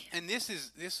 And this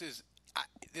is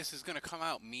going to come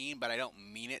out mean, but I don't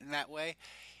mean it in that way.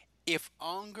 If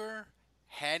Unger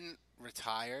hadn't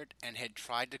retired and had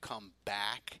tried to come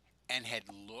back and had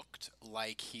looked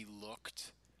like he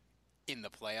looked in the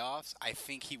playoffs, I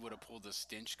think he would have pulled a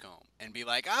Stinch comb and be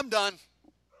like, I'm done.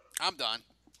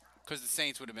 Because the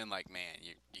Saints would have been like, man,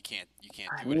 you can't do it.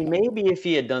 I mean, maybe if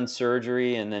he had done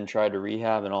surgery and then tried to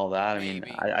rehab and all that.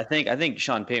 Maybe. I mean, I think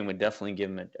Sean Payton would definitely give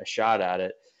him a shot at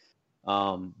it.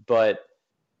 But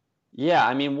yeah,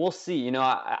 I mean, we'll see. You know,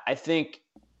 I think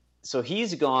so.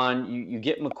 He's gone. You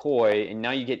get McCoy, and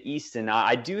now you get Easton.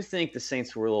 I do think the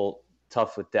Saints were a little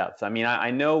tough with depth. I mean,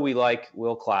 I know we like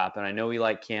Will Clapp, and I know we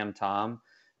like Cam Tom,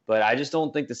 but I just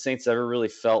don't think the Saints ever really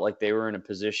felt like they were in a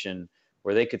position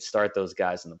where they could start those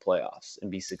guys in the playoffs and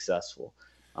be successful.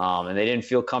 And they didn't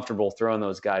feel comfortable throwing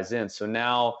those guys in. So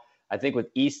now I think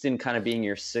with Easton kind of being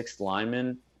your sixth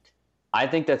lineman, I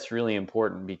think that's really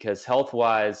important because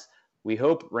health-wise, we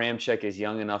hope Ramczyk is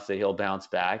young enough that he'll bounce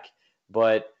back.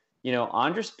 But, you know,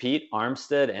 Andres Pete,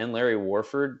 Armstead, and Larry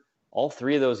Warford, all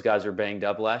three of those guys were banged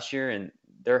up last year, and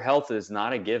their health is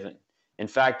not a given. In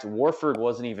fact, Warford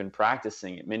wasn't even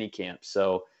practicing at minicamp.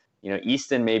 So, you know,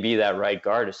 Easton may be that right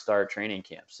guard to start training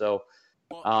camp. So,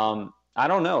 I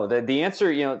don't know. The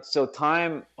answer, you know, so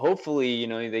time, hopefully, you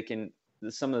know, they can,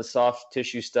 some of the soft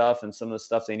tissue stuff and some of the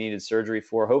stuff they needed surgery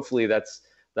for, hopefully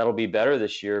that'll be better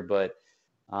this year. But,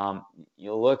 you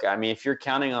know, look, I mean, if you're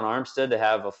counting on Armstead to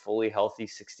have a fully healthy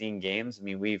 16 games, I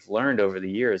mean, we've learned over the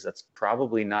years that's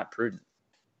probably not prudent.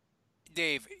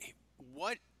 Dave,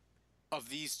 what of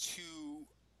these two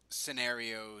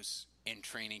scenarios in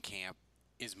training camp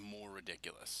is more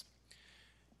ridiculous?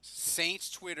 Saints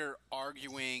Twitter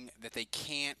arguing that they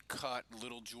can't cut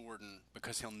Little Jordan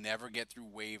because he'll never get through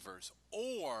waivers,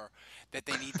 or that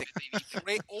they need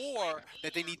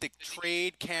to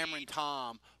trade Cameron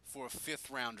Tom for a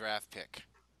 5th-round draft pick?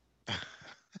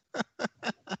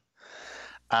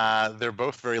 They're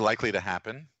both very likely to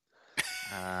happen.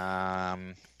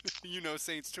 You know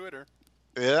Saints Twitter.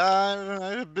 Yeah,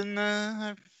 I've been.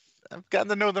 I've gotten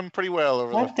to know them pretty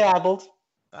well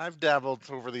I've dabbled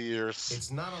over the years.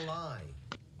 It's not a lie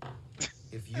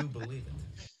if you believe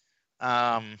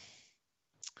it.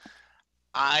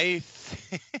 I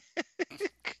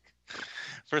think,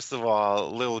 first of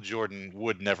all, Lil Jordan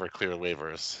would never clear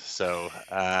waivers, so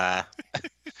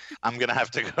I'm gonna have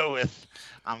to go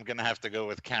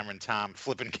with Cameron Tom,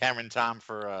 flipping Cameron Tom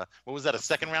for what was that, a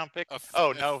 2nd-round pick?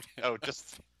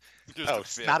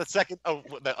 Not a second.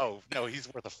 No, he's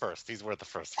worth a first.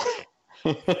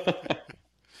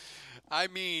 I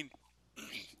mean,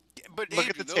 but look Andrew,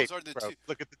 at the those tape, are the bro. two.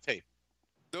 Look at the tape.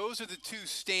 Those are the two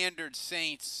standard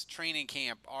Saints training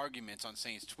camp arguments on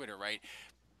Saints Twitter, right?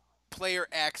 Player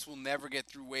X will never get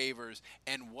through waivers,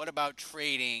 and what about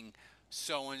trading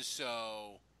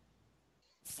so-and-so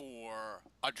for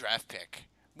a draft pick?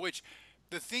 Which,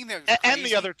 the thing that was and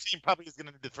the other team probably is going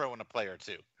to need to throw in a player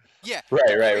too. Yeah.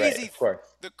 Right. Of course.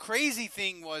 The crazy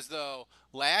thing was, though,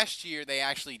 last year they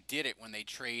actually did it when they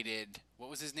traded, what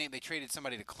was his name? They traded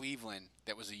somebody to Cleveland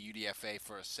that was a UDFA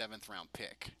for a 7th-round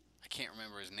pick. I can't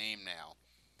remember his name now.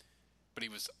 But he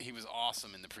was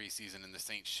awesome in the preseason, and the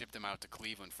Saints shipped him out to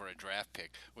Cleveland for a draft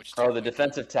pick. The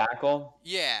defensive tackle?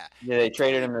 Yeah. Yeah, they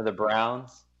traded him to the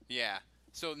Browns. Yeah.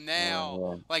 So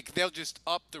now, they'll just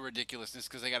up the ridiculousness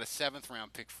because they got a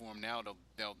 7th-round pick for him. Now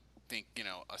they'll think,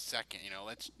 a second.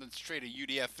 Let's trade a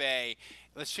UDFA.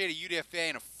 Let's trade a UDFA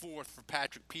and a 4th for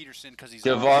Patrick Peterson because he's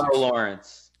DeVar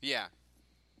Lawrence. Yeah,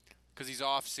 because he's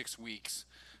off 6 weeks,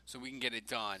 so we can get it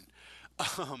done.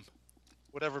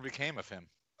 Whatever became of him?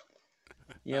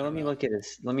 Yeah, let me look at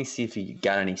his. Let me see if he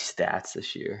got any stats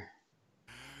this year.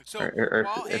 So or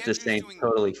if the Saints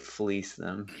totally fleeced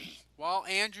them. While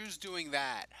Andrew's doing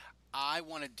that, I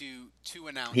want to do 2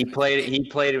 announcements. He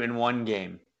played in 1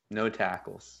 game. No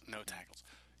tackles.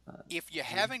 If you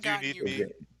haven't gotten your...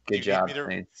 Good job,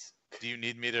 Saints. Do you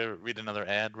need me to read another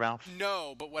ad, Ralph?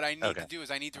 No, but what I need to do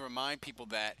is I need to remind people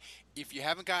that if you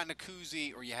haven't gotten a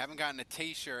koozie or you haven't gotten a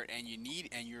T-shirt and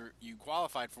you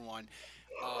qualified for one,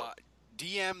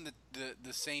 DM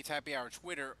the Saints Happy Hour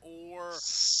Twitter or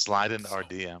slide into our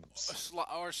DMs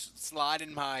or slide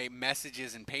in my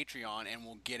messages in Patreon and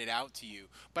we'll get it out to you.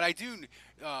 But I do,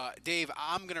 Dave,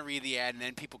 I'm gonna read the ad and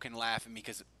then people can laugh at me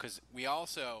because we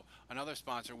also, another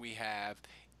sponsor we have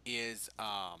is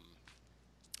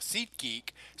SeatGeek.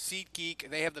 SeatGeek,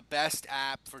 they have the best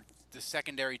app for the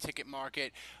secondary ticket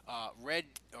market. A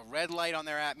red light on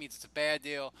their app means it's a bad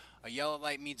deal. A yellow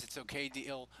light means it's okay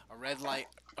deal. A red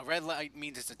light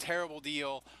means it's a terrible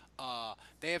deal.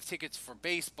 They have tickets for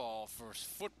baseball, for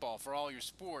football, for all your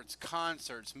sports,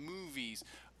 concerts, movies,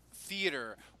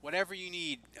 theater, whatever you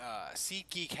need.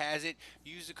 SeatGeek has it.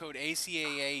 Use the code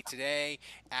ACAA today.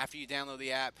 After you download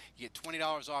the app, you get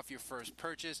 $20 off your first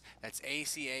purchase. That's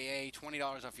ACAA,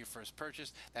 $20 off your first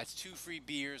purchase. That's 2 free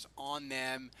beers on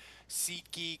them.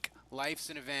 SeatGeek, life's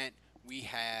an event. We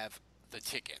have the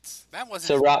tickets. That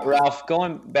wasn't so. Ralph,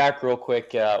 going back real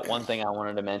quick, one thing I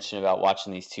wanted to mention about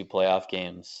watching these 2 playoff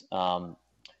games.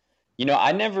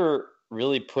 I never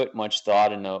really put much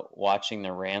thought into watching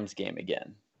the Rams game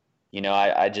again.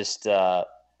 I just.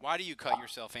 Why do you cut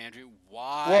yourself, Andrew?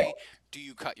 Why do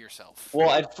you cut yourself?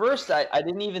 Well, at first, I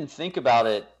didn't even think about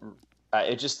it.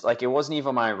 It just it wasn't even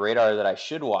on my radar that I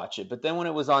should watch it. But then when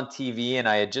it was on TV and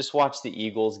I had just watched the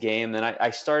Eagles game, then I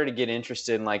started to get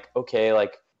interested in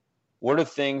what are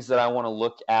things that I want to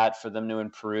look at for them to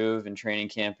improve in training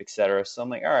camp, et cetera. So I'm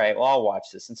like, all right, well, I'll watch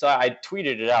this. And so I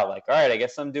tweeted it out all right, I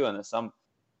guess I'm doing this. I'm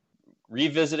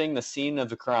revisiting the scene of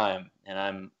the crime and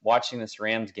I'm watching this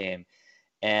Rams game.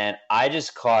 And I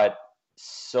just caught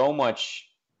so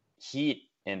much heat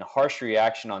and harsh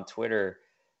reaction on Twitter.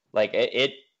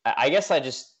 I guess I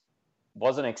just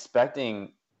wasn't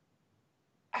expecting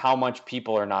how much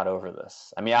people are not over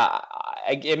this. I mean,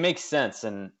 it makes sense.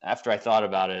 And after I thought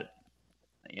about it,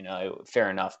 fair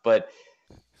enough. But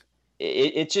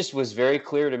it just was very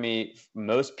clear to me,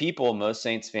 most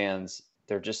Saints fans,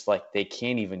 they're just they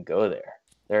can't even go there.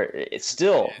 It's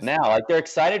still now, they're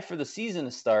excited for the season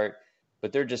to start,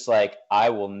 but they're just I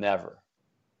will never,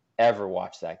 ever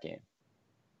watch that game.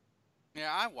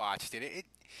 Yeah, I watched it.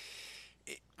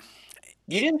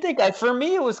 You didn't think for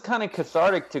me it was kind of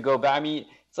cathartic to go back. I mean,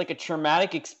 it's like a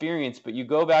traumatic experience, but you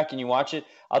go back and you watch it.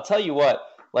 I'll tell you what,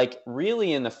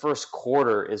 really in the first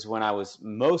quarter is when I was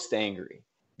most angry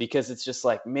because it's just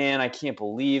man, I can't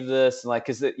believe this. And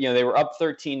because they were up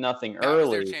 13-0 early. That was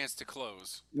their chance to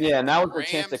close. Yeah, and that was their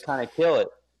chance to kind of kill it.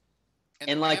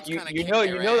 And like you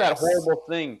know that horrible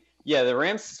thing. Yeah, the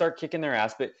Rams start kicking their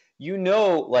ass, but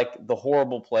like the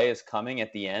horrible play is coming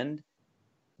at the end.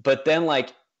 But then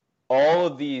like all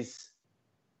of these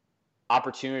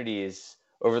opportunities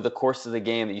over the course of the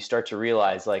game that you start to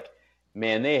realize, like,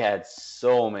 man, they had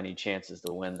so many chances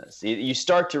to win this. You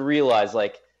start to realize,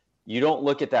 like, you don't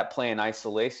look at that play in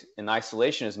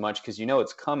isolation as much because you know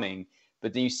it's coming,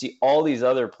 but then you see all these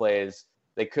other plays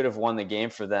that could have won the game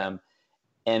for them,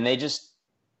 and they just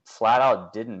flat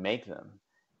out didn't make them.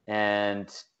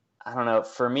 And I don't know,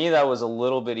 for me, that was a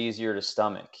little bit easier to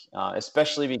stomach,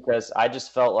 especially because I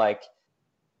just felt like,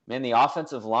 man, the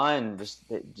offensive line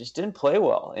just didn't play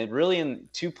well. It really, in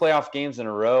 2 playoff games in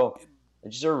a row, it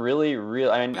just are really.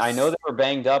 I know they were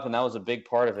banged up, and that was a big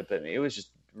part of it, but it was just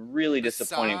really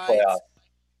disappointing playoff.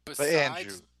 But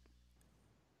Andrew,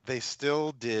 they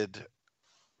still did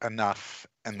enough,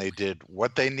 and they did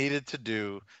what they needed to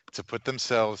do to put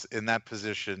themselves in that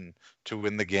position to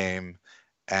win the game,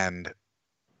 and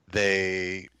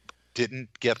they didn't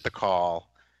get the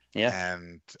call. Yeah,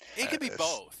 and it could be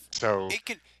both. So it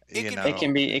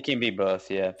can be both.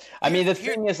 Yeah, I mean the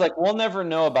thing is, like, we'll never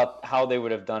know about how they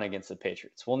would have done against the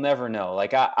Patriots. We'll never know.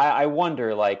 Like I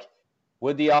wonder, like,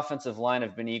 would the offensive line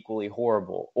have been equally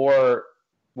horrible, or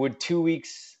would 2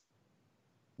 weeks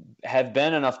have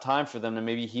been enough time for them to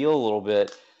maybe heal a little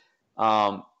bit?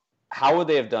 How would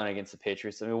they have done against the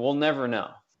Patriots? I mean, we'll never know.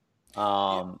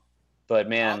 But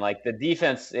man, like the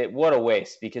defense, what a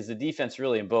waste, because the defense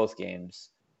really in both games,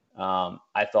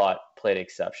 I thought played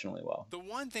exceptionally well. The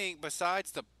one thing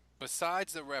besides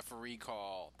the referee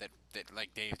call that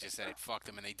like Dave just said, it fucked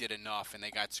them and they did enough and they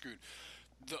got screwed.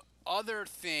 The other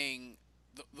thing,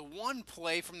 the one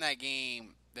play from that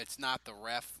game that's not the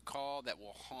ref call that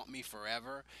will haunt me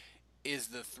forever is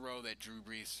the throw that Drew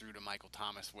Brees threw to Michael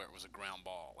Thomas where it was a ground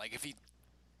ball. Like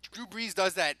Drew Brees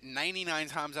does that 99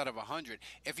 times out of 100.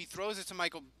 If he throws it to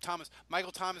Michael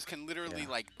Thomas can literally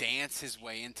like dance his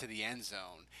way into the end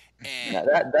zone. And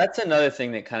that's another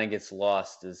thing that kind of gets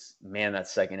lost is, man, that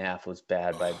second half was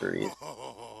bad by Brees.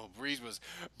 Brees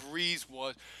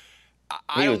was.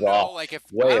 I don't know. Like I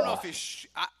don't know if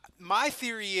my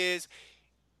theory is,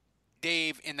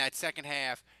 Dave, in that second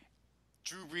half,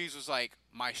 Drew Brees was like,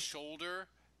 my shoulder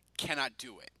cannot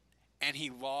do it. And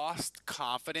he lost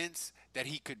confidence that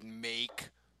he could make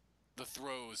the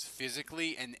throws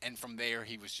physically, and from there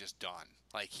he was just done.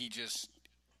 Like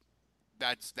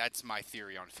that's my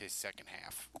theory on his second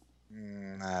half.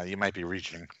 You might be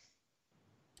reaching.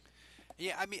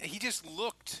 Yeah, I mean, he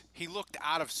looked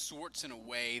out of sorts in a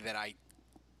way that I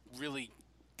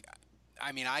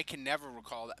can never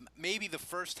recall that. Maybe the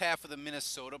first half of the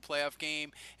Minnesota playoff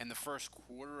game and the first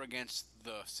quarter against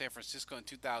the San Francisco in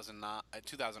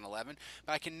 2011,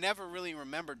 but I can never really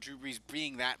remember Drew Brees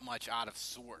being that much out of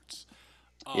sorts.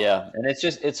 Yeah, and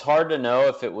it's hard to know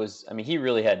if it was. I mean, he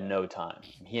really had no time.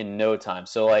 He had no time.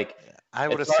 So like, I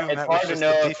would assume it's hard to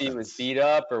know if he was beat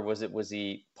up or was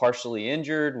he partially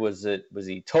injured? Was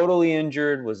he totally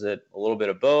injured? Was it a little bit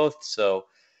of both? So,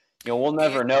 we'll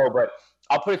never know. But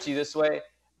I'll put it to you this way.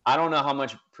 I don't know how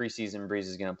much preseason Brees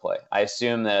is going to play. I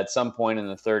assume that at some point in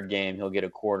the third game, he'll get a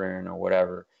quarter in or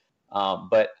whatever.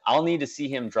 But I'll need to see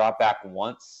him drop back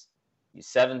once,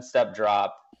 7-step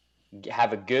drop,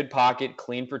 have a good pocket,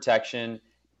 clean protection,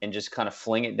 and just kind of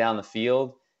fling it down the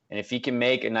field. And if he can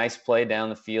make a nice play down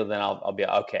the field, then I'll be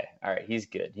okay. All right, he's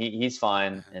good. He's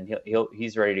fine, and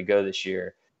he's ready to go this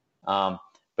year. But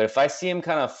if I see him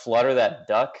kind of flutter that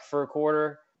duck for a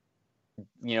quarter,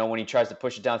 when he tries to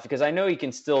push it down, because I know he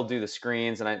can still do the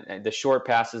screens and the short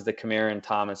passes to Kamara and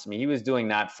Thomas. I mean, he was doing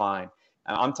that fine.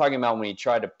 I'm talking about when he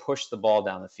tried to push the ball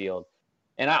down the field.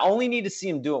 And I only need to see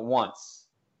him do it once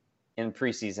in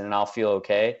preseason, and I'll feel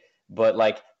okay. But,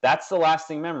 like, that's the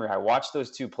lasting memory. I watched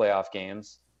those 2 playoff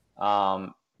games,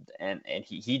 and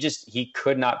he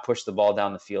could not push the ball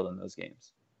down the field in those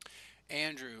games.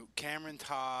 Andrew, Cameron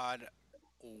Todd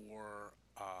or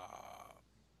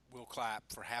Will Clapp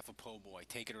for half a po' boy,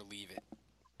 take it or leave it.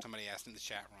 Somebody asked in the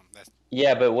chat room.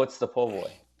 Yeah, but what's the po'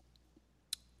 boy?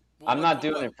 I'm not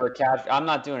doing it for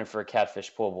a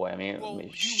catfish po' boy. I mean,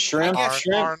 shrimp.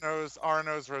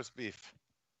 Arno's roast beef.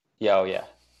 Yeah,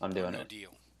 I'm doing it. Deal.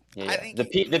 Yeah.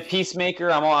 The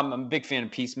Peacemaker. I'm a big fan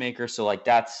of Peacemaker, so like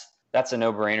that's a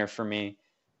no-brainer for me.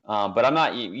 But I'm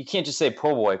not. You can't just say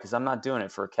po' boy because I'm not doing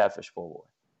it for a catfish po'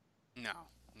 boy. No,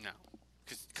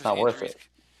 it's not worth it.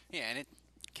 Yeah, and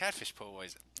catfish po'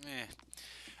 boys.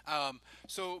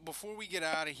 So before we get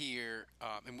out of here,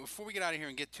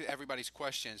 and get to everybody's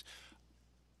questions,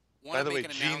 by the way,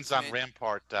 Jeans on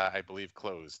Rampart, I believe,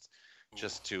 closed.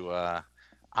 Just to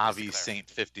Avi Saint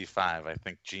 55. I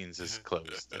think Jeans is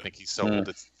closed. I think he sold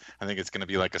it. I think it's going to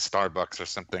be like a Starbucks or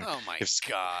something. Oh my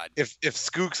God! If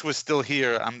Skooks was still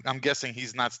here, I'm guessing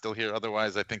he's not still here.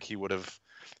 Otherwise, I think he would have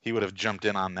jumped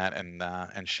in on that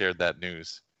and shared that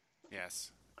news.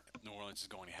 Yes, New Orleans is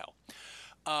going to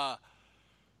hell.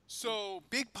 So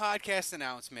big podcast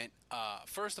announcement.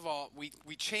 First of all,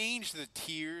 we changed the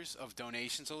tiers of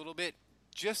donations a little bit.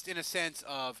 Just in a sense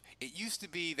of, it used to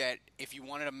be that if you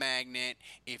wanted a magnet,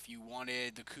 if you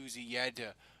wanted the koozie, you had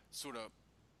to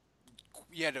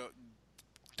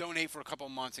donate for a couple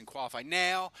of months and qualify.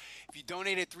 Now, if you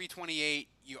donate at $3.28,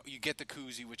 you get the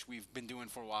koozie, which we've been doing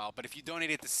for a while. But if you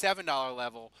donate at the $7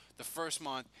 level, the first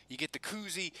month, you get the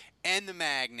koozie and the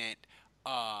magnet.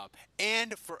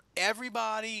 And for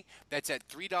everybody that's at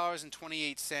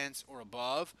 $3.28 or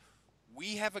above,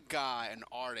 we have a guy, an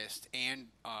artist, and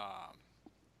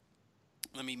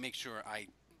let me make sure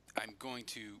I'm going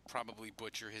to probably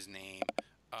butcher his name.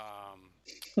 I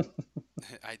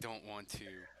don't want to.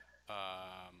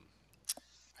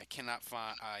 I cannot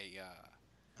find.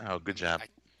 Oh, good job.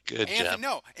 Good Anthony, job.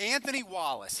 No, Anthony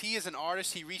Wallace. He is an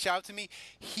artist. He reached out to me.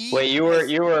 Wait, you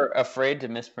were afraid to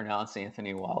mispronounce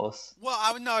Anthony Wallace? Well,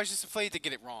 I was just afraid to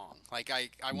get it wrong. Like I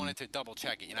wanted to double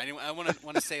check it. You know, I want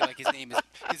to say like his name is.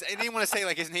 I didn't want to say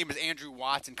like his name is Andrew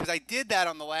Watson, because I did that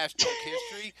on the last Joke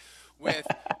History with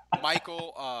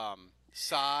Michael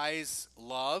Size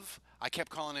Love. I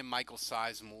kept calling him Michael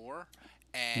Size Moore,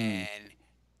 and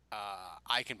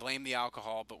I can blame the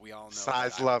alcohol, but we all know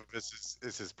Size Love is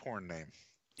his porn name.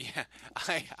 Yeah,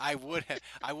 I would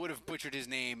have butchered his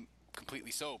name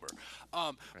completely sober.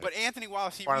 But Anthony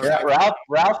Wallace,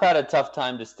 Ralph had a tough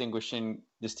time distinguishing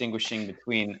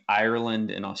between Ireland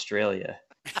and Australia.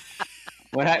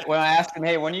 When I asked him,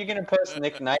 hey, when are you going to post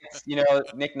Nick Knight's,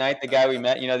 Nick Knight, the guy we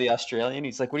met, the Australian?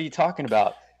 He's like, what are you talking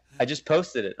about? I just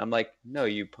posted it. I'm like, no,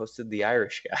 you posted the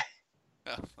Irish guy.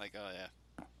 Oh yeah.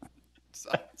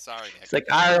 Sorry, Nick. It's like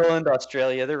Ireland,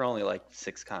 Australia, they're only like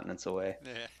 6 continents away.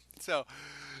 Yeah.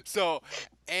 So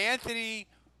Anthony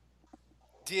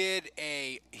did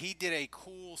a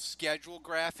cool schedule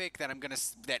graphic that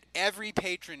that every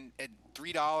patron at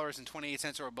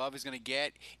 $3.28 or above is gonna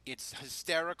get. It's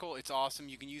hysterical. It's awesome.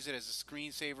 You can use it as a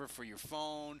screensaver for your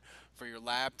phone, for your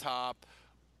laptop,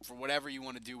 for whatever you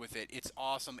want to do with it. It's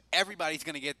awesome. Everybody's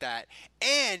gonna get that.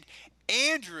 And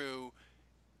Andrew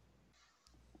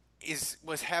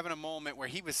was having a moment where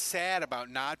he was sad about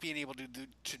not being able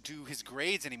to do his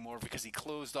grades anymore because he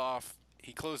closed up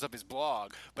his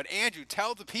blog. But Andrew,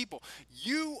 tell the people,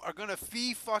 you are gonna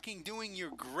be fucking doing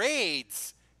your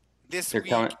grades this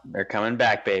week. They're coming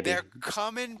back, baby. They're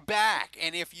coming back,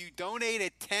 and if you donate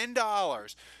at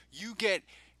 $10, you get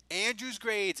Andrew's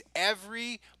grades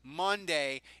every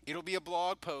Monday. It'll be a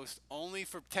blog post only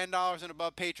for $10 and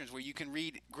above patrons, where you can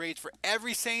read grades for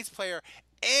every Saints player.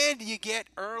 And you get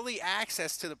early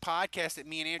access to the podcast that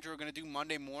me and Andrew are going to do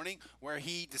Monday morning, where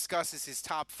he discusses his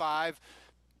top 5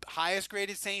 highest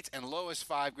graded Saints and lowest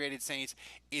 5 graded Saints.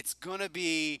 It's going to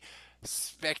be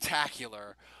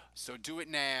spectacular. So do it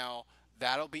now.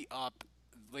 That'll be up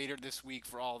later this week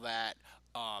for all that.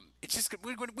 It's just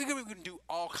we're going to do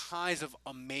all kinds of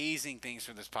amazing things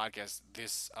for this podcast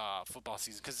this football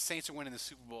season, because the Saints are winning the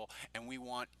Super Bowl, and we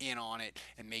want in on it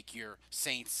and make your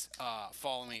Saints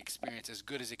following experience as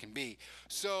good as it can be.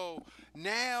 So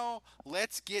now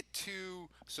let's get to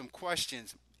some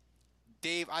questions.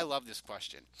 Dave, I love this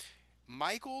question.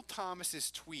 Michael Thomas's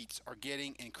tweets are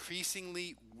getting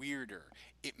increasingly weirder.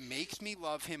 It makes me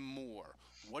love him more.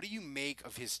 What do you make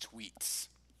of his tweets?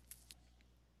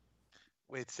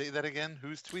 Wait, say that again.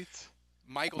 Whose tweets?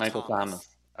 Michael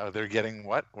Thomas. Oh, they're getting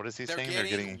what? What is he saying? They're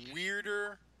getting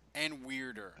weirder and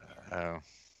weirder. Oh.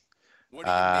 What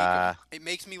do you make of? It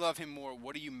makes me love him more.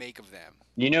 What do you make of them?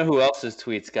 You know who else's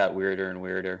tweets got weirder and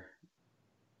weirder?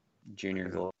 Junior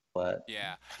Gillette.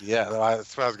 Yeah. Yeah,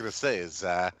 that's what I was gonna say. Is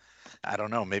I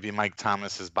don't know. Maybe Mike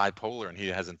Thomas is bipolar and he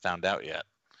hasn't found out yet.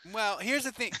 Well, here's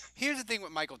the thing. Here's the thing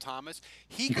with Michael Thomas.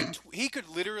 He could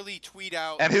literally tweet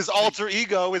out. And his alter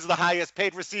ego is the highest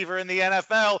paid receiver in the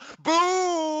NFL.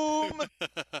 Boom!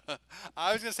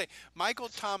 I was gonna say Michael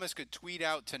Thomas could tweet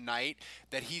out tonight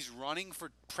that he's running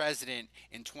for president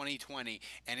in 2020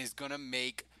 and is gonna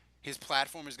make. His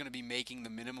platform is going to be making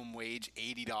the minimum wage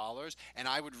 $80, and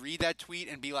I would read that tweet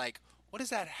and be like, what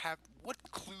does that have? What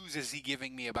clues is he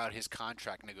giving me about his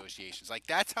contract negotiations? Like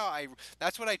that's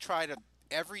what I try to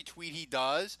every tweet he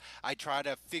does, I try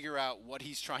to figure out what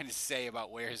he's trying to say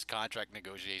about where his contract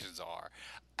negotiations are.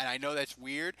 And I know that's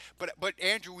weird, but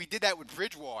Andrew, we did that with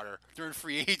Bridgewater during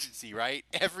free agency, right?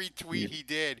 Every tweet he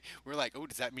did, we're like, oh,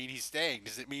 does that mean he's staying?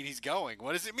 Does it mean he's going?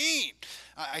 What does it mean?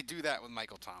 I do that with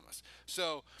Michael Thomas.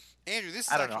 So, Andrew, this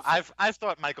is I don't know. I've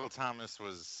thought Michael Thomas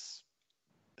was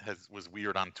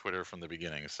weird on Twitter from the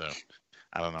beginning, so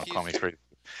I don't know. Call me crazy.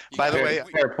 By the way,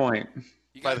 fair point.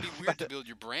 You gotta be weird to build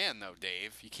your brand, though,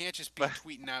 Dave. You can't just be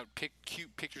tweeting out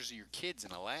cute pictures of your kids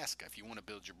in Alaska if you want to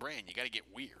build your brand. You got to get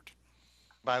weird.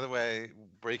 By the way,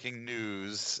 breaking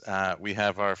news: we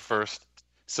have our first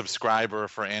subscriber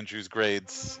for Andrew's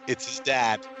grades. It's his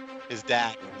dad. His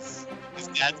dad's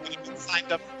going to be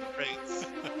signed up for grades.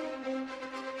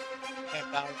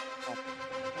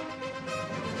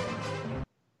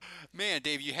 Man,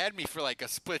 Dave, you had me for like a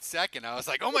split second. I was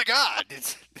like, oh my God, did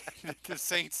the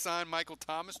Saints sign Michael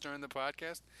Thomas during the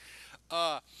podcast?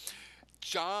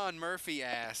 John Murphy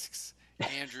asks,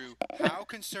 Andrew, how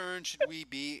concerned should we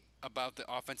be about the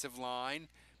offensive line?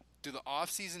 Do the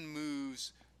offseason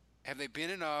moves, have they been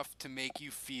enough to make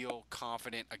you feel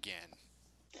confident again?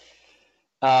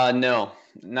 No,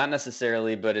 not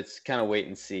necessarily, but it's kind of wait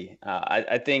and see.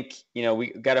 I think,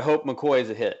 we got to hope McCoy is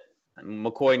a hit.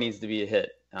 McCoy needs to be a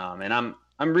hit. And I'm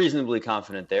reasonably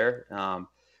confident there.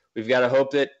 We've got to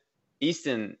hope that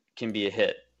Easton can be a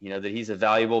hit, that he's a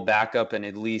valuable backup and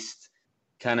at least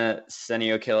kind of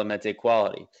Senio Kelemete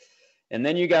quality. And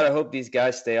then you got to hope these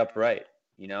guys stay upright,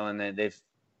 and then they've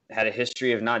had a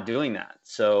history of not doing that.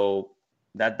 So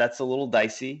that's a little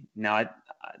dicey. Now,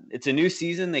 it's a new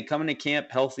season. They come into camp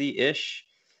healthy-ish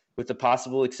with the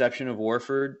possible exception of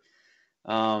Warford.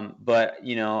 But,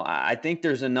 I think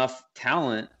there's enough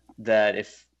talent that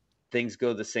if things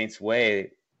go the Saints'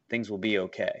 way, things will be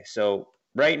okay. So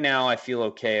right now I feel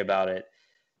okay about it.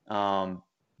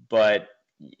 But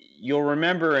you'll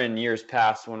remember in years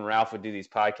past when Ralph would do these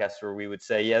podcasts where we would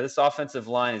say, yeah, this offensive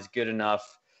line is good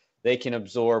enough. They can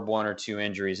absorb 1 or 2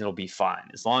 injuries and it'll be fine.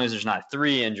 As long as there's not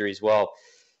 3 injuries. Well,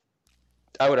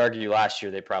 I would argue last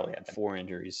year they probably had 4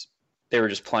 injuries. They were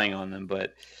just playing on them.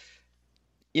 But,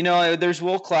 there's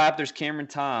Will Clapp, there's Cameron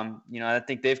Tom. I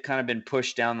think they've kind of been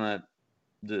pushed down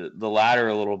the ladder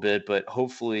a little bit, but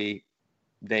hopefully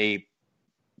they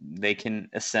can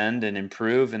ascend and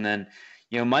improve. And then,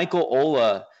 Michael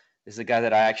Ola is the guy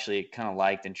that I actually kind of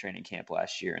liked in training camp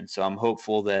last year. And so I'm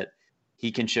hopeful that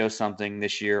he can show something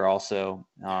this year also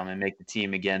and make the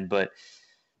team again. But,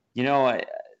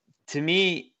 to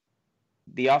me,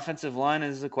 the offensive line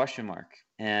is a question mark.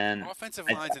 And offensive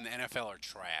lines in the NFL are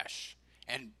trash.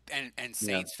 And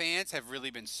Saints fans have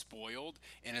really been spoiled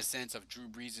in a sense of Drew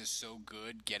Brees is so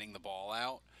good getting the ball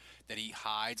out that he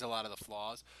hides a lot of the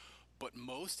flaws. But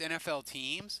most NFL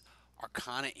teams are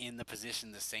kind of in the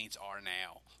position the Saints are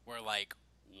now, where like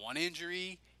 1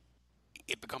 injury,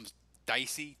 it becomes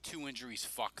dicey. 2 injuries,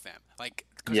 fuck them.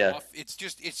 It's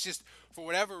just for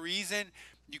whatever reason,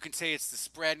 you can say it's the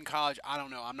spread in college. I don't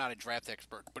know. I'm not a draft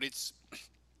expert, but it's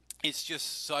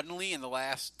just suddenly in the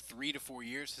last 3 to 4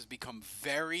 years has become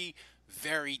very,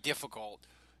 very difficult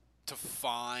to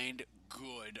find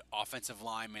good offensive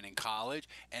linemen in college,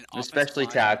 and especially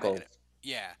tackles.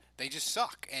 Yeah, they just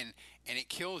suck, and it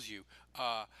kills you.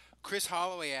 Chris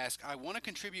Holloway asks, I want to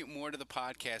contribute more to the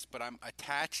podcast, but I'm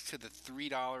attached to the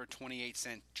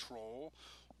 $3.28 troll.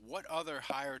 What other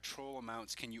higher troll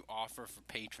amounts can you offer for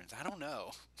patrons? I don't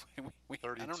know. I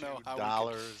don't know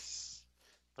how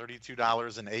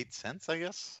 $32.08, I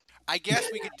guess. I guess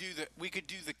we could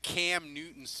do the Cam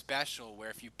Newton special,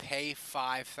 where if you pay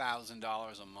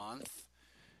 $5,000 a month,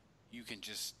 you can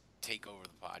just take over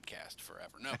the podcast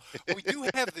forever. No, but we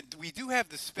do have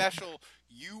the special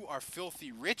You Are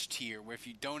Filthy Rich tier, where if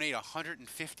you donate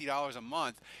 $150 a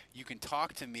month, you can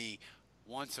talk to me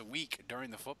once a week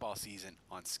during the football season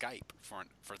on Skype for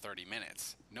 30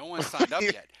 minutes. No one signed up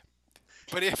yet.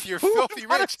 But if you're filthy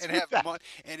rich and if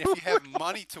you have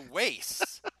money to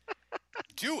waste,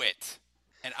 do it,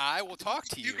 and I will talk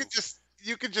to you.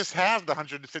 You could just have the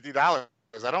 $150. I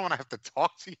don't want to have to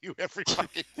talk to you every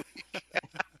fucking week.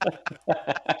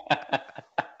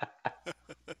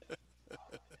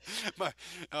 My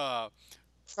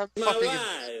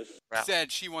wife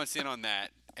said she wants in on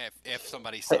that. If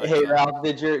somebody signs Hey Ralph,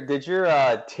 did your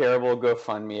terrible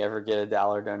GoFundMe ever get a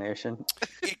 $1 donation?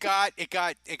 It got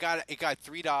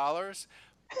 $3,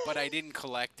 but I didn't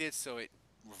collect it, so it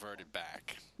reverted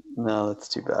back. No, that's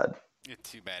too bad.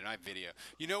 It's too bad. My video.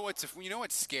 You know what's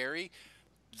scary?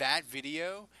 That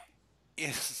video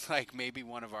is like maybe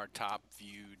one of our top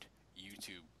viewed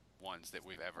YouTube ones that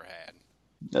we've ever had.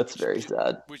 That's very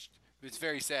sad. Which it's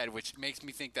very sad, which makes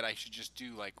me think that I should just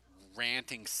do like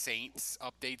ranting Saints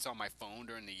updates on my phone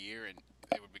during the year, and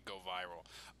they would go viral.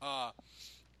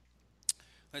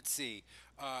 Let's see.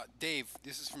 Dave,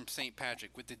 this is from St.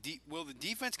 Patrick. Will the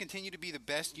defense continue to be the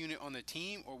best unit on the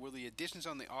team, or will the additions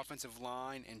on the offensive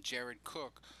line and Jared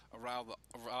Cook allow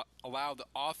the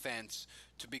offense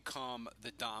to become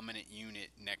the dominant unit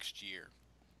next year?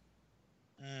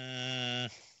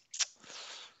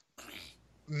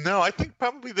 No, I think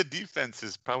probably the defense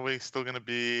is probably still going to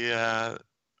be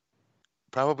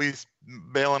probably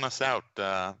bailing us out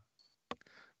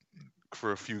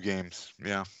for a few games.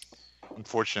 Yeah,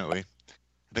 unfortunately.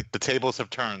 I think the tables have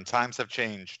turned. Times have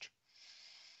changed.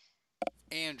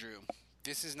 Andrew,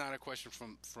 this is not a question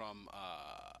from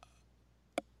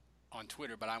on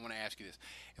Twitter, but I want to ask you this.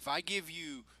 If I give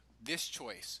you this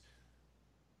choice,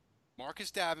 Marcus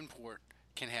Davenport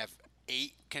can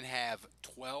have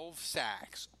 12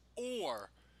 sacks, or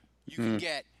you can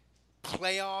get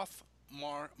playoff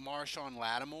Marshawn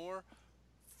Lattimore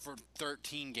for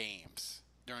 13 games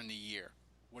during the year.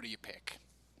 What do you pick?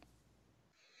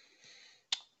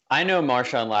 I know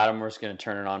Marshawn Lattimore's going to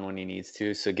turn it on when he needs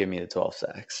to, so give me the 12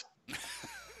 sacks.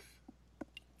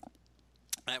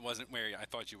 That wasn't where I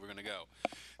thought you were going to go.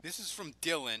 This is from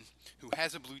Dylan, who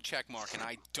has a blue check mark, and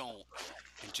I don't.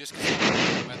 And just because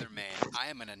I'm a weatherman, I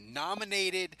am a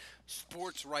nominated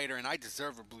sports writer, and I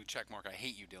deserve a blue check mark. I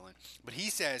hate you, Dylan. But he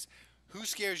says, who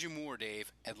scares you more,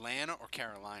 Dave, Atlanta or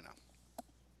Carolina?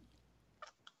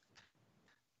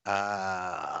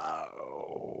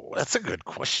 That's a good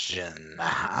question.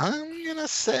 I'm gonna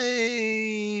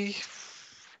say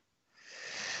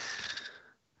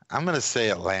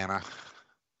Atlanta.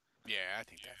 Yeah, I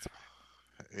think that's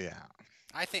right. Yeah.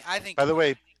 I think. By the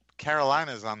way,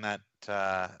 Carolina's on that.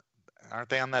 Aren't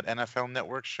they on that NFL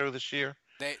Network show this year?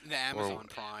 The Amazon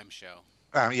Prime show.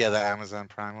 Yeah, the Amazon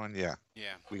Prime one. Yeah.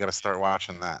 Yeah. We got to start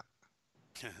watching that.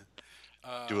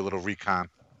 Do a little recon.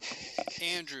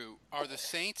 Andrew, are the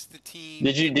Saints the team?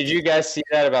 Did you guys see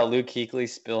that about Luke Kuechly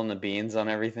spilling the beans on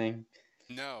everything?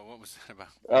 No, what was that about?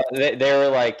 They were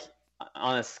like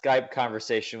on a Skype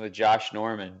conversation with Josh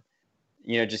Norman,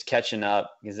 just catching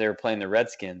up because they were playing the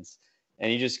Redskins,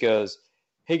 and he just goes,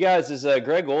 "Hey guys, is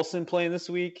Greg Olsen playing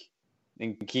this week?"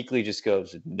 And Kuechly just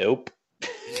goes, "Nope."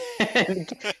 and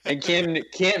Cam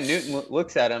Newton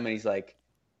looks at him and he's like,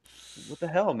 "What the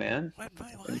hell, man?" What?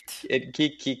 And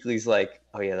Kuechly's like,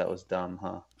 "Oh yeah, that was dumb,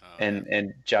 huh?" Oh.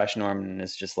 And Josh Norman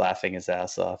is just laughing his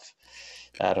ass off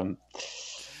at him.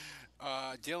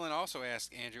 Dylan also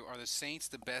asked Andrew, "Are the Saints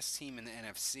the best team in the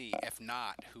NFC? If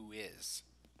not, who is?"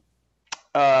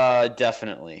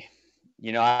 Definitely.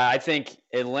 I think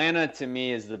Atlanta to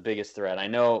me is the biggest threat. I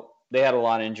know they had a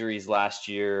lot of injuries last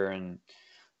year, and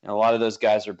a lot of those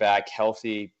guys are back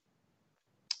healthy.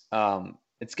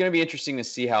 It's going to be interesting to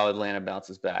see how Atlanta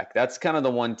bounces back. That's kind of the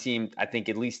one team, I think,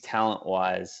 at least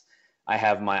talent-wise, I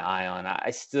have my eye on.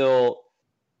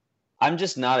 I'm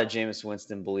just not a Jameis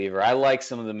Winston believer. I like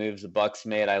some of the moves the Bucs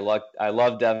made. I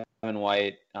love Devin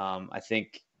White. I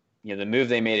think the move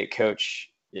they made at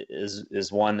coach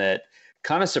is one that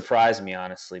kind of surprised me,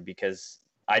 honestly, because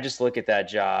I just look at that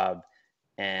job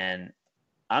and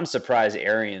I'm surprised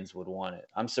Arians would want it.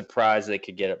 I'm surprised they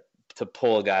could get to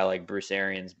pull a guy like Bruce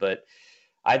Arians, but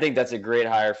I think that's a great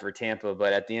hire for Tampa.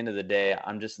 But at the end of the day,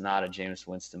 I'm just not a Jameis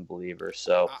Winston believer.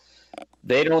 So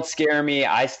they don't scare me.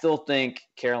 I still think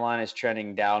Carolina is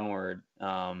trending downward.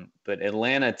 But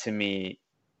Atlanta, to me,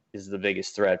 is the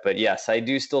biggest threat. But yes, I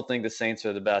do still think the Saints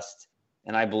are the best,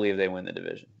 and I believe they win the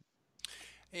division.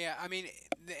 Yeah, I mean,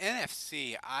 the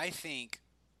NFC, I think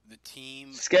the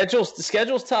team... The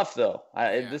schedule's tough, though.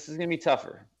 This is going to be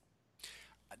tougher.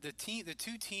 The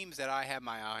two teams that I have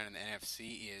my eye on in the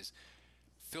NFC is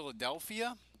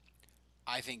Philadelphia.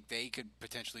 I think they could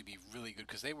potentially be really good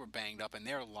because they were banged up and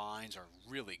their lines are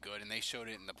really good, and they showed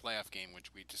it in the playoff game,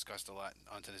 which we discussed a lot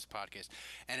onto this podcast.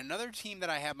 And another team that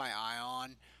I have my eye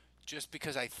on, just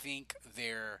because I think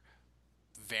their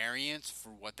variance for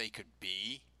what they could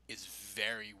be is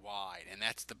very wide, and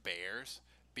that's the Bears,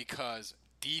 because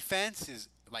defense is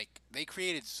like they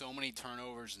created so many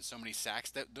turnovers and so many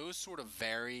sacks that those sort of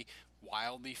vary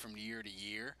wildly from year to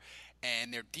year,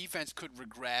 and their defense could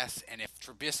regress, and if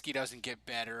Trubisky doesn't get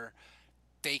better,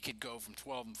 they could go from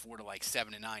 12-4 to like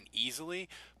 7-9 easily.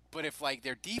 But if like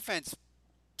their defense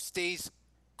stays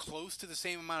close to the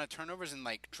same amount of turnovers and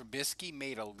like Trubisky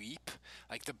made a leap,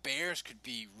 like the Bears could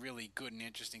be really good and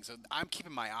interesting. So I'm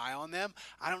keeping my eye on them.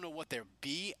 I don't know what they'll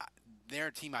be. They're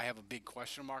a team I have a big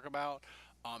question mark about.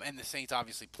 And the Saints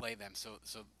obviously play them, so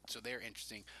they're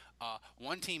interesting.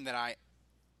 One team that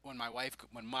when my wife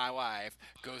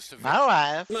goes to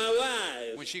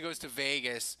when she goes to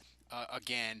Vegas,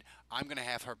 again, I'm going to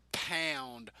have her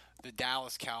pound the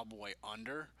Dallas Cowboy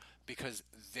under because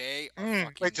they are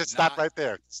fucking Wait, just stop right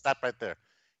there. Stop right there.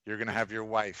 You're going to have your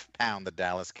wife pound the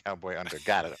Dallas Cowboy under.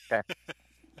 Got it, okay?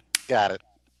 Got it.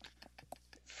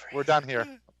 We're done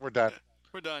here. We're done.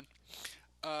 We're done.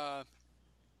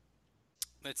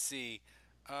 Let's see.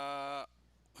 Dylan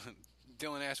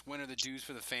asked, when are the dues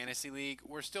for the Fantasy League?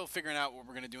 We're still figuring out what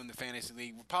we're going to do in the Fantasy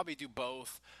League. We'll probably do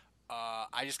both.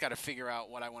 I just got to figure out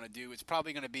what I want to do. It's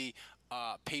probably going to be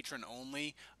patron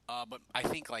only, but I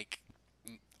think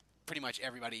pretty much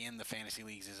everybody in the Fantasy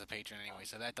Leagues is a patron anyway,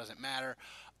 so that doesn't matter.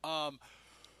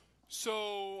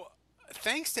 So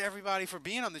thanks to everybody for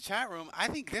being on the chat room. I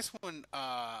think this one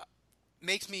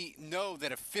makes me know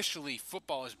that officially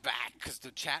football is back because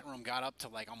the chat room got up to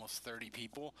almost 30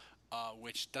 people,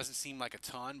 which doesn't seem like a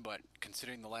ton, but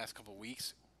considering the last couple of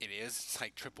weeks, it is. It's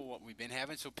triple what we've been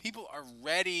having. So people are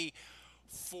ready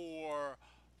for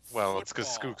Well, it's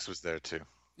because Skooks was there too.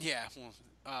 Yeah.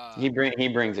 He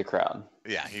brings a crowd.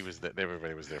 Yeah, he was there.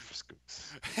 Everybody was there for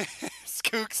Skooks.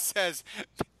 Skooks says,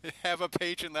 have a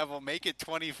patron level, make it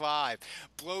 25.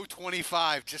 Blow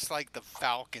 25 just like the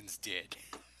Falcons did.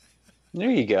 There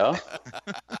you go.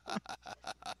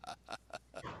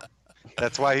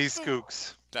 That's why he's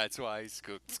Skooks. That's why he's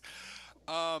Skooks.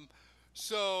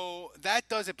 So that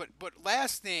does it. But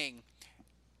last thing,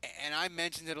 and I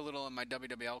mentioned it a little in my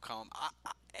WWL column,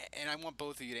 and I want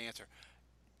both of you to answer.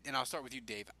 And I'll start with you,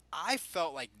 Dave. I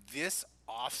felt like this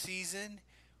offseason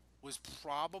was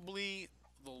probably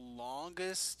the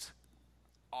longest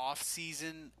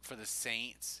offseason for the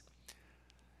Saints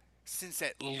since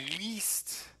at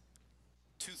least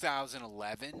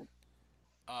 2011.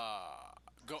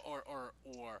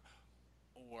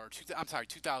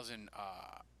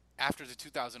 After the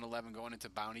 2011 going into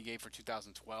Bounty Gate for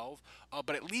 2012.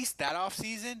 But at least that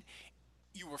offseason,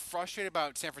 you were frustrated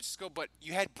about San Francisco, but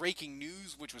you had breaking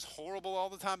news, which was horrible all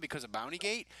the time because of Bounty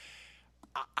Gate.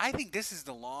 I think this is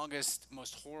the longest,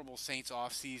 most horrible Saints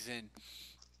offseason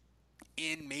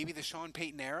in maybe the Sean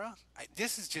Payton era.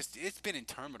 It's been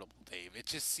interminable, Dave. It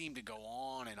just seemed to go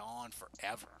on and on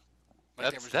forever.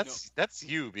 That's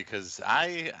you, because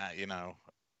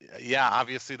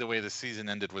obviously the way the season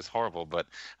ended was horrible, but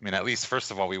I mean, at least first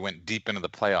of all, we went deep into the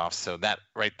playoffs, so that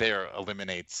right there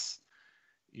eliminates,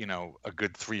 a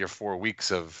good 3 or 4 weeks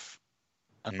of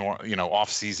off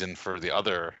season for the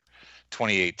other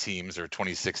 28 teams or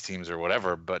 26 teams or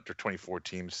whatever, or 24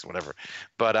 teams, whatever.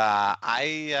 But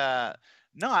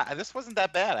this wasn't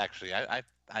that bad actually. I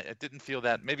didn't feel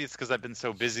that. Maybe it's because I've been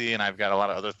so busy and I've got a lot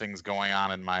of other things going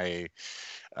on in my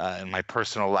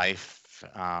personal life.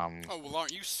 Well,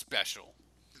 aren't you special?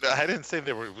 I didn't say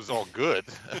it was all good,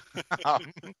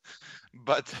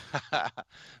 but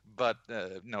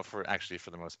no, for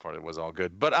the most part, it was all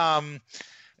good. But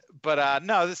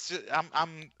no,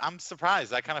 I'm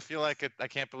surprised. I kind of feel like I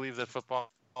can't believe that football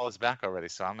is back already.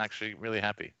 So I'm actually really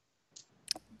happy.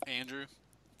 Andrew,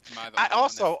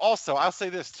 also I'll say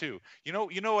this too. You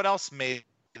know what else made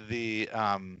the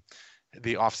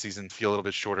offseason feel a little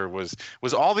bit shorter was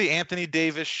all the Anthony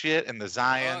Davis shit and the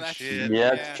Zion shit.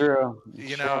 Yeah, it's true.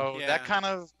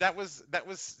 That was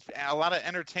a lot of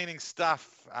entertaining stuff.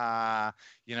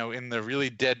 In the really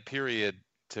dead period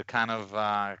to kind of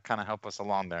help us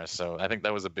along there. So I think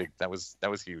that was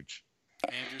huge.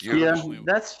 Yeah,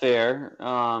 that's fair.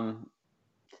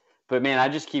 But man, I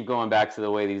just keep going back to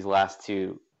the way these last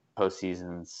two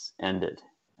postseasons ended.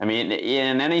 I mean,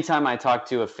 and anytime I talk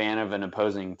to a fan of an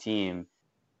opposing team,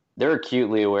 they're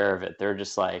acutely aware of it. They're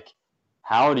just like,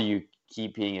 how do you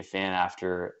keep being a fan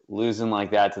after losing like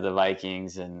that to the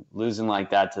Vikings and losing like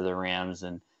that to the Rams?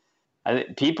 And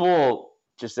people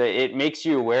just say it makes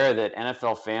you aware that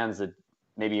NFL fans that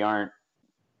maybe aren't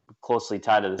closely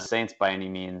tied to the Saints by any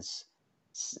means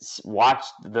watch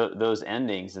those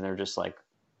endings and they're just like,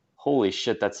 holy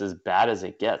shit, that's as bad as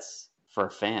it gets for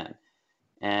a fan.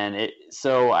 And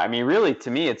really,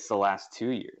 to me, it's the last 2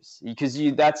 years because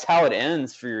that's how it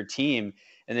ends for your team.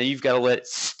 And then you've got to let it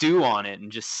stew on it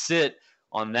and just sit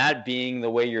on that being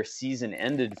the way your season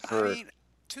ended for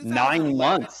 9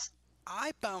 months.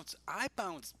 I bounced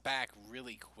back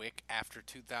really quick after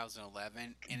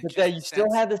 2011. But that you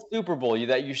still had the Super Bowl.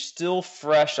 That you're still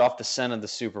fresh off the scent of the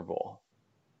Super Bowl.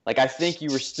 Like, I think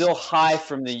you were still high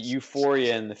from the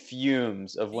euphoria and the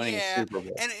fumes of winning a Super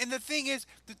Bowl. And the thing is,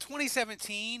 the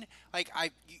 2017,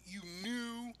 you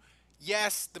knew,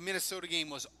 yes, the Minnesota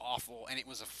game was awful and it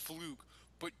was a fluke,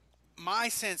 but my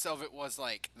sense of it was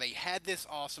they had this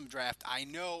awesome draft. I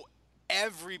know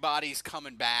everybody's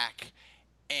coming back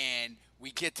and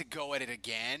we get to go at it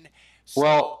again. So,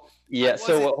 well, yeah.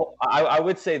 So I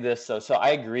would say this though. So I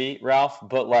agree, Ralph.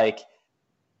 But like,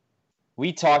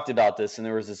 we talked about this, and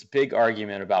there was this big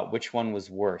argument about which one was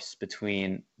worse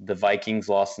between the Vikings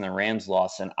loss and the Rams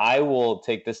loss. And I will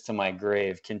take this to my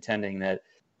grave, contending that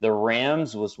the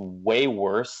Rams was way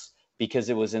worse because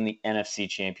it was in the NFC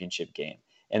Championship game,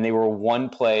 and they were one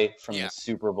play from the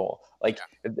Super Bowl. Like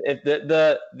if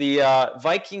the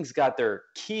Vikings got their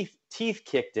teeth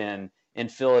kicked in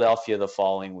Philadelphia the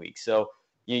following week. So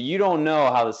you don't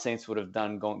know how the Saints would have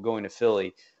done going to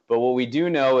Philly. But what we do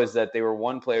know is that they were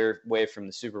one player away from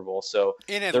the Super Bowl. So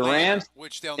in Atlanta, the Rams,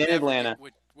 which they'll in never, Atlanta,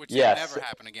 which will never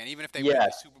happen again. Even if they win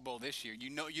the Super Bowl this year,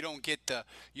 you don't get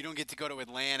to go to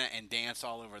Atlanta and dance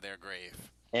all over their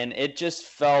grave. And it just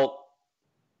felt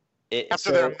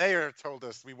after their mayor told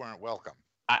us we weren't welcome.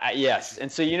 Yes, and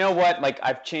so you know what? Like,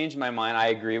 I've changed my mind. I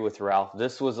agree with Ralph.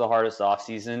 This was the hardest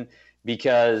offseason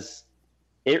because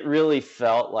it really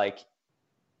felt like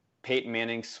Peyton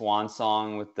Manning's swan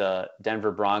song with the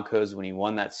Denver Broncos when he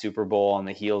won that Super Bowl on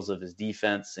the heels of his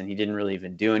defense, and he didn't really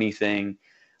even do anything.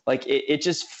 Like, it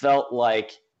just felt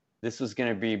like this was going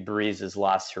to be Breeze's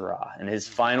last hurrah and his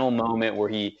final moment where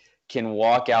he can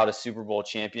walk out a Super Bowl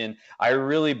champion. I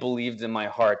really believed in my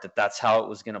heart that that's how it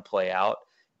was going to play out,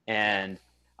 and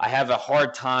I have a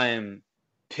hard time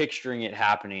picturing it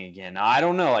happening again. Now, I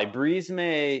don't know. Like, Breeze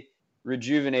may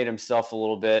rejuvenate himself a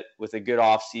little bit with a good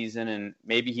off season, and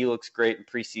maybe he looks great in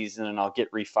preseason and I'll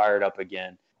get refired up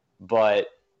again. But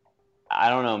I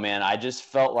don't know, man. I just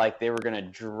felt like they were going to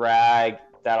drag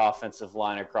that offensive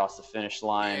line across the finish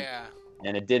line,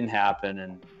 and it didn't happen.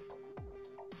 And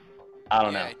I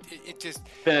don't know.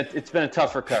 It's been a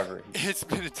tough recovery. It's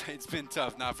been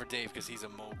tough, not for Dave because he's a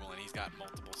mogul and he's got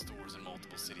multiple stores in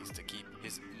multiple cities to keep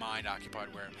his mind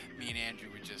occupied. Where me and Andrew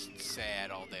were just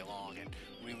sad all day long and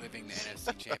reliving the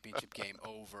NFC Championship game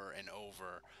over and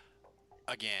over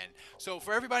again. So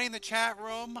for everybody in the chat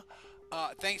room,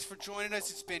 thanks for joining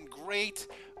us. It's been great.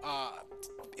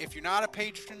 If you're not a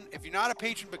patron,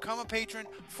 become a patron.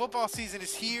 Football season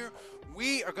is here.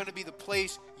 We are going to be the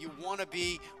place you want to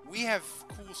be. We have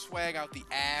cool swag out the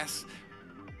ass.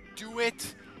 Do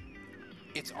it.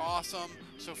 It's awesome.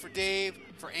 So for Dave,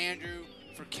 for Andrew,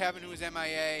 for Kevin, who is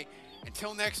MIA,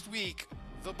 until next week,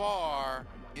 the bar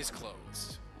is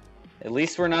closed. At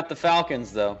least we're not the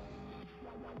Falcons, though.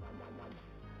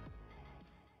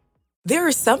 There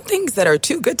are some things that are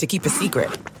too good to keep a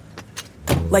secret.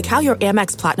 Like how your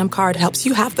Amex Platinum card helps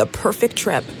you have the perfect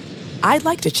trip. I'd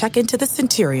like to check into the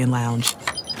Centurion Lounge.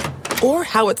 Or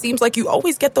how it seems like you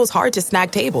always get those hard-to-snag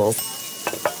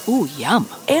tables. Ooh, yum.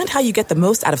 And how you get the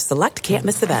most out of select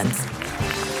can't-miss events.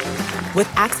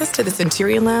 With access to the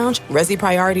Centurion Lounge, Resi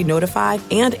Priority Notified,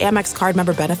 and Amex card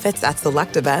member benefits at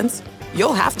select events,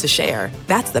 you'll have to share.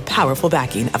 That's the powerful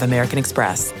backing of American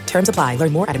Express. Terms apply.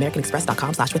 Learn more at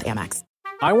americanexpress.com/withAmex.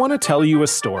 I want to tell you a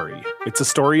story. It's a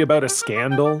story about a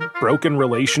scandal, broken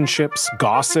relationships,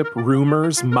 gossip,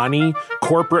 rumors, money,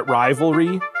 corporate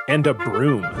rivalry, and a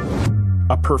broom.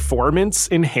 A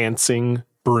performance-enhancing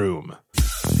broom.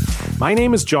 My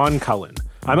name is John Cullen.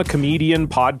 I'm a comedian,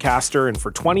 podcaster, and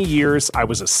for 20 years, I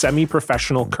was a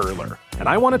semi-professional curler. And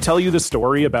I want to tell you the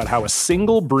story about how a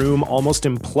single broom almost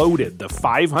imploded the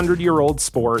 500-year-old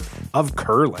sport of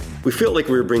curling. We felt like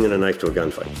we were bringing a knife to a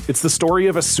gunfight. It's the story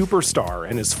of a superstar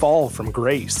and his fall from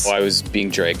grace. Well, I was being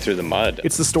dragged through the mud.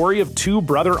 It's the story of two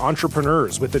brother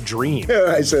entrepreneurs with a dream.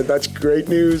 I said, that's great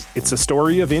news. It's a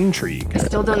story of intrigue. I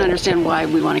still don't understand why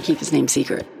we want to keep his name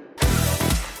secret.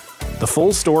 The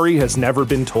full story has never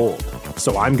been told,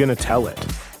 so I'm going to tell it.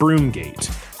 Broomgate,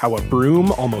 how a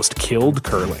broom almost killed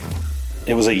curling.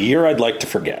 It was a year I'd like to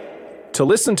forget. To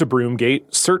listen to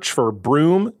Broomgate, search for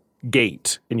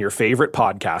Broomgate in your favorite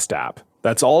podcast app.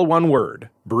 That's all one word,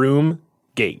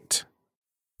 Broomgate.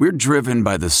 We're driven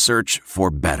by the search for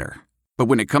better. But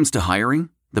when it comes to hiring,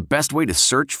 the best way to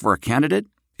search for a candidate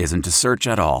isn't to search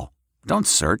at all. Don't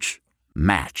search,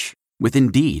 match with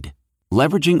Indeed.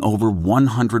 Leveraging over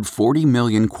 140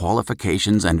 million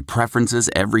qualifications and preferences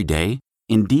every day,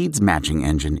 Indeed's matching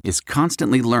engine is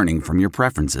constantly learning from your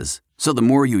preferences. So the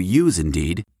more you use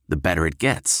Indeed, the better it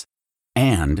gets.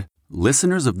 And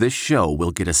listeners of this show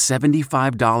will get a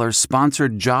 $75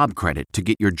 sponsored job credit to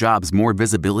get your jobs more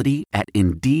visibility at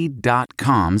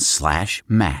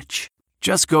Indeed.com/match.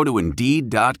 Just go to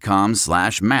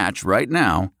Indeed.com/match right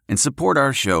now and support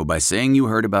our show by saying you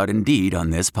heard about Indeed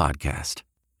on this podcast.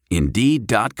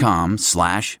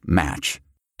 Indeed.com/match.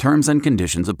 Terms and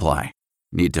conditions apply.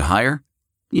 Need to hire?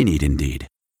 You need Indeed.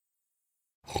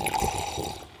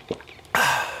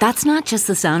 That's not just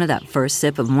the sound of that first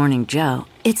sip of Morning Joe.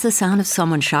 It's the sound of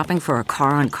someone shopping for a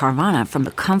car on Carvana from the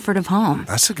comfort of home.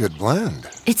 That's a good blend.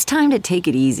 It's time to take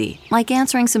it easy, like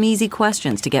answering some easy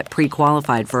questions to get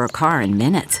pre-qualified for a car in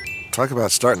minutes. Talk about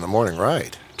starting the morning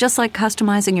right. Just like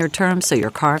customizing your terms so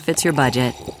your car fits your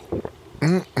budget.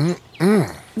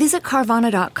 Visit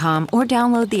Carvana.com or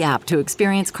download the app to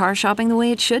experience car shopping the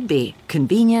way it should be.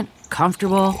 Convenient,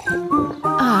 comfortable.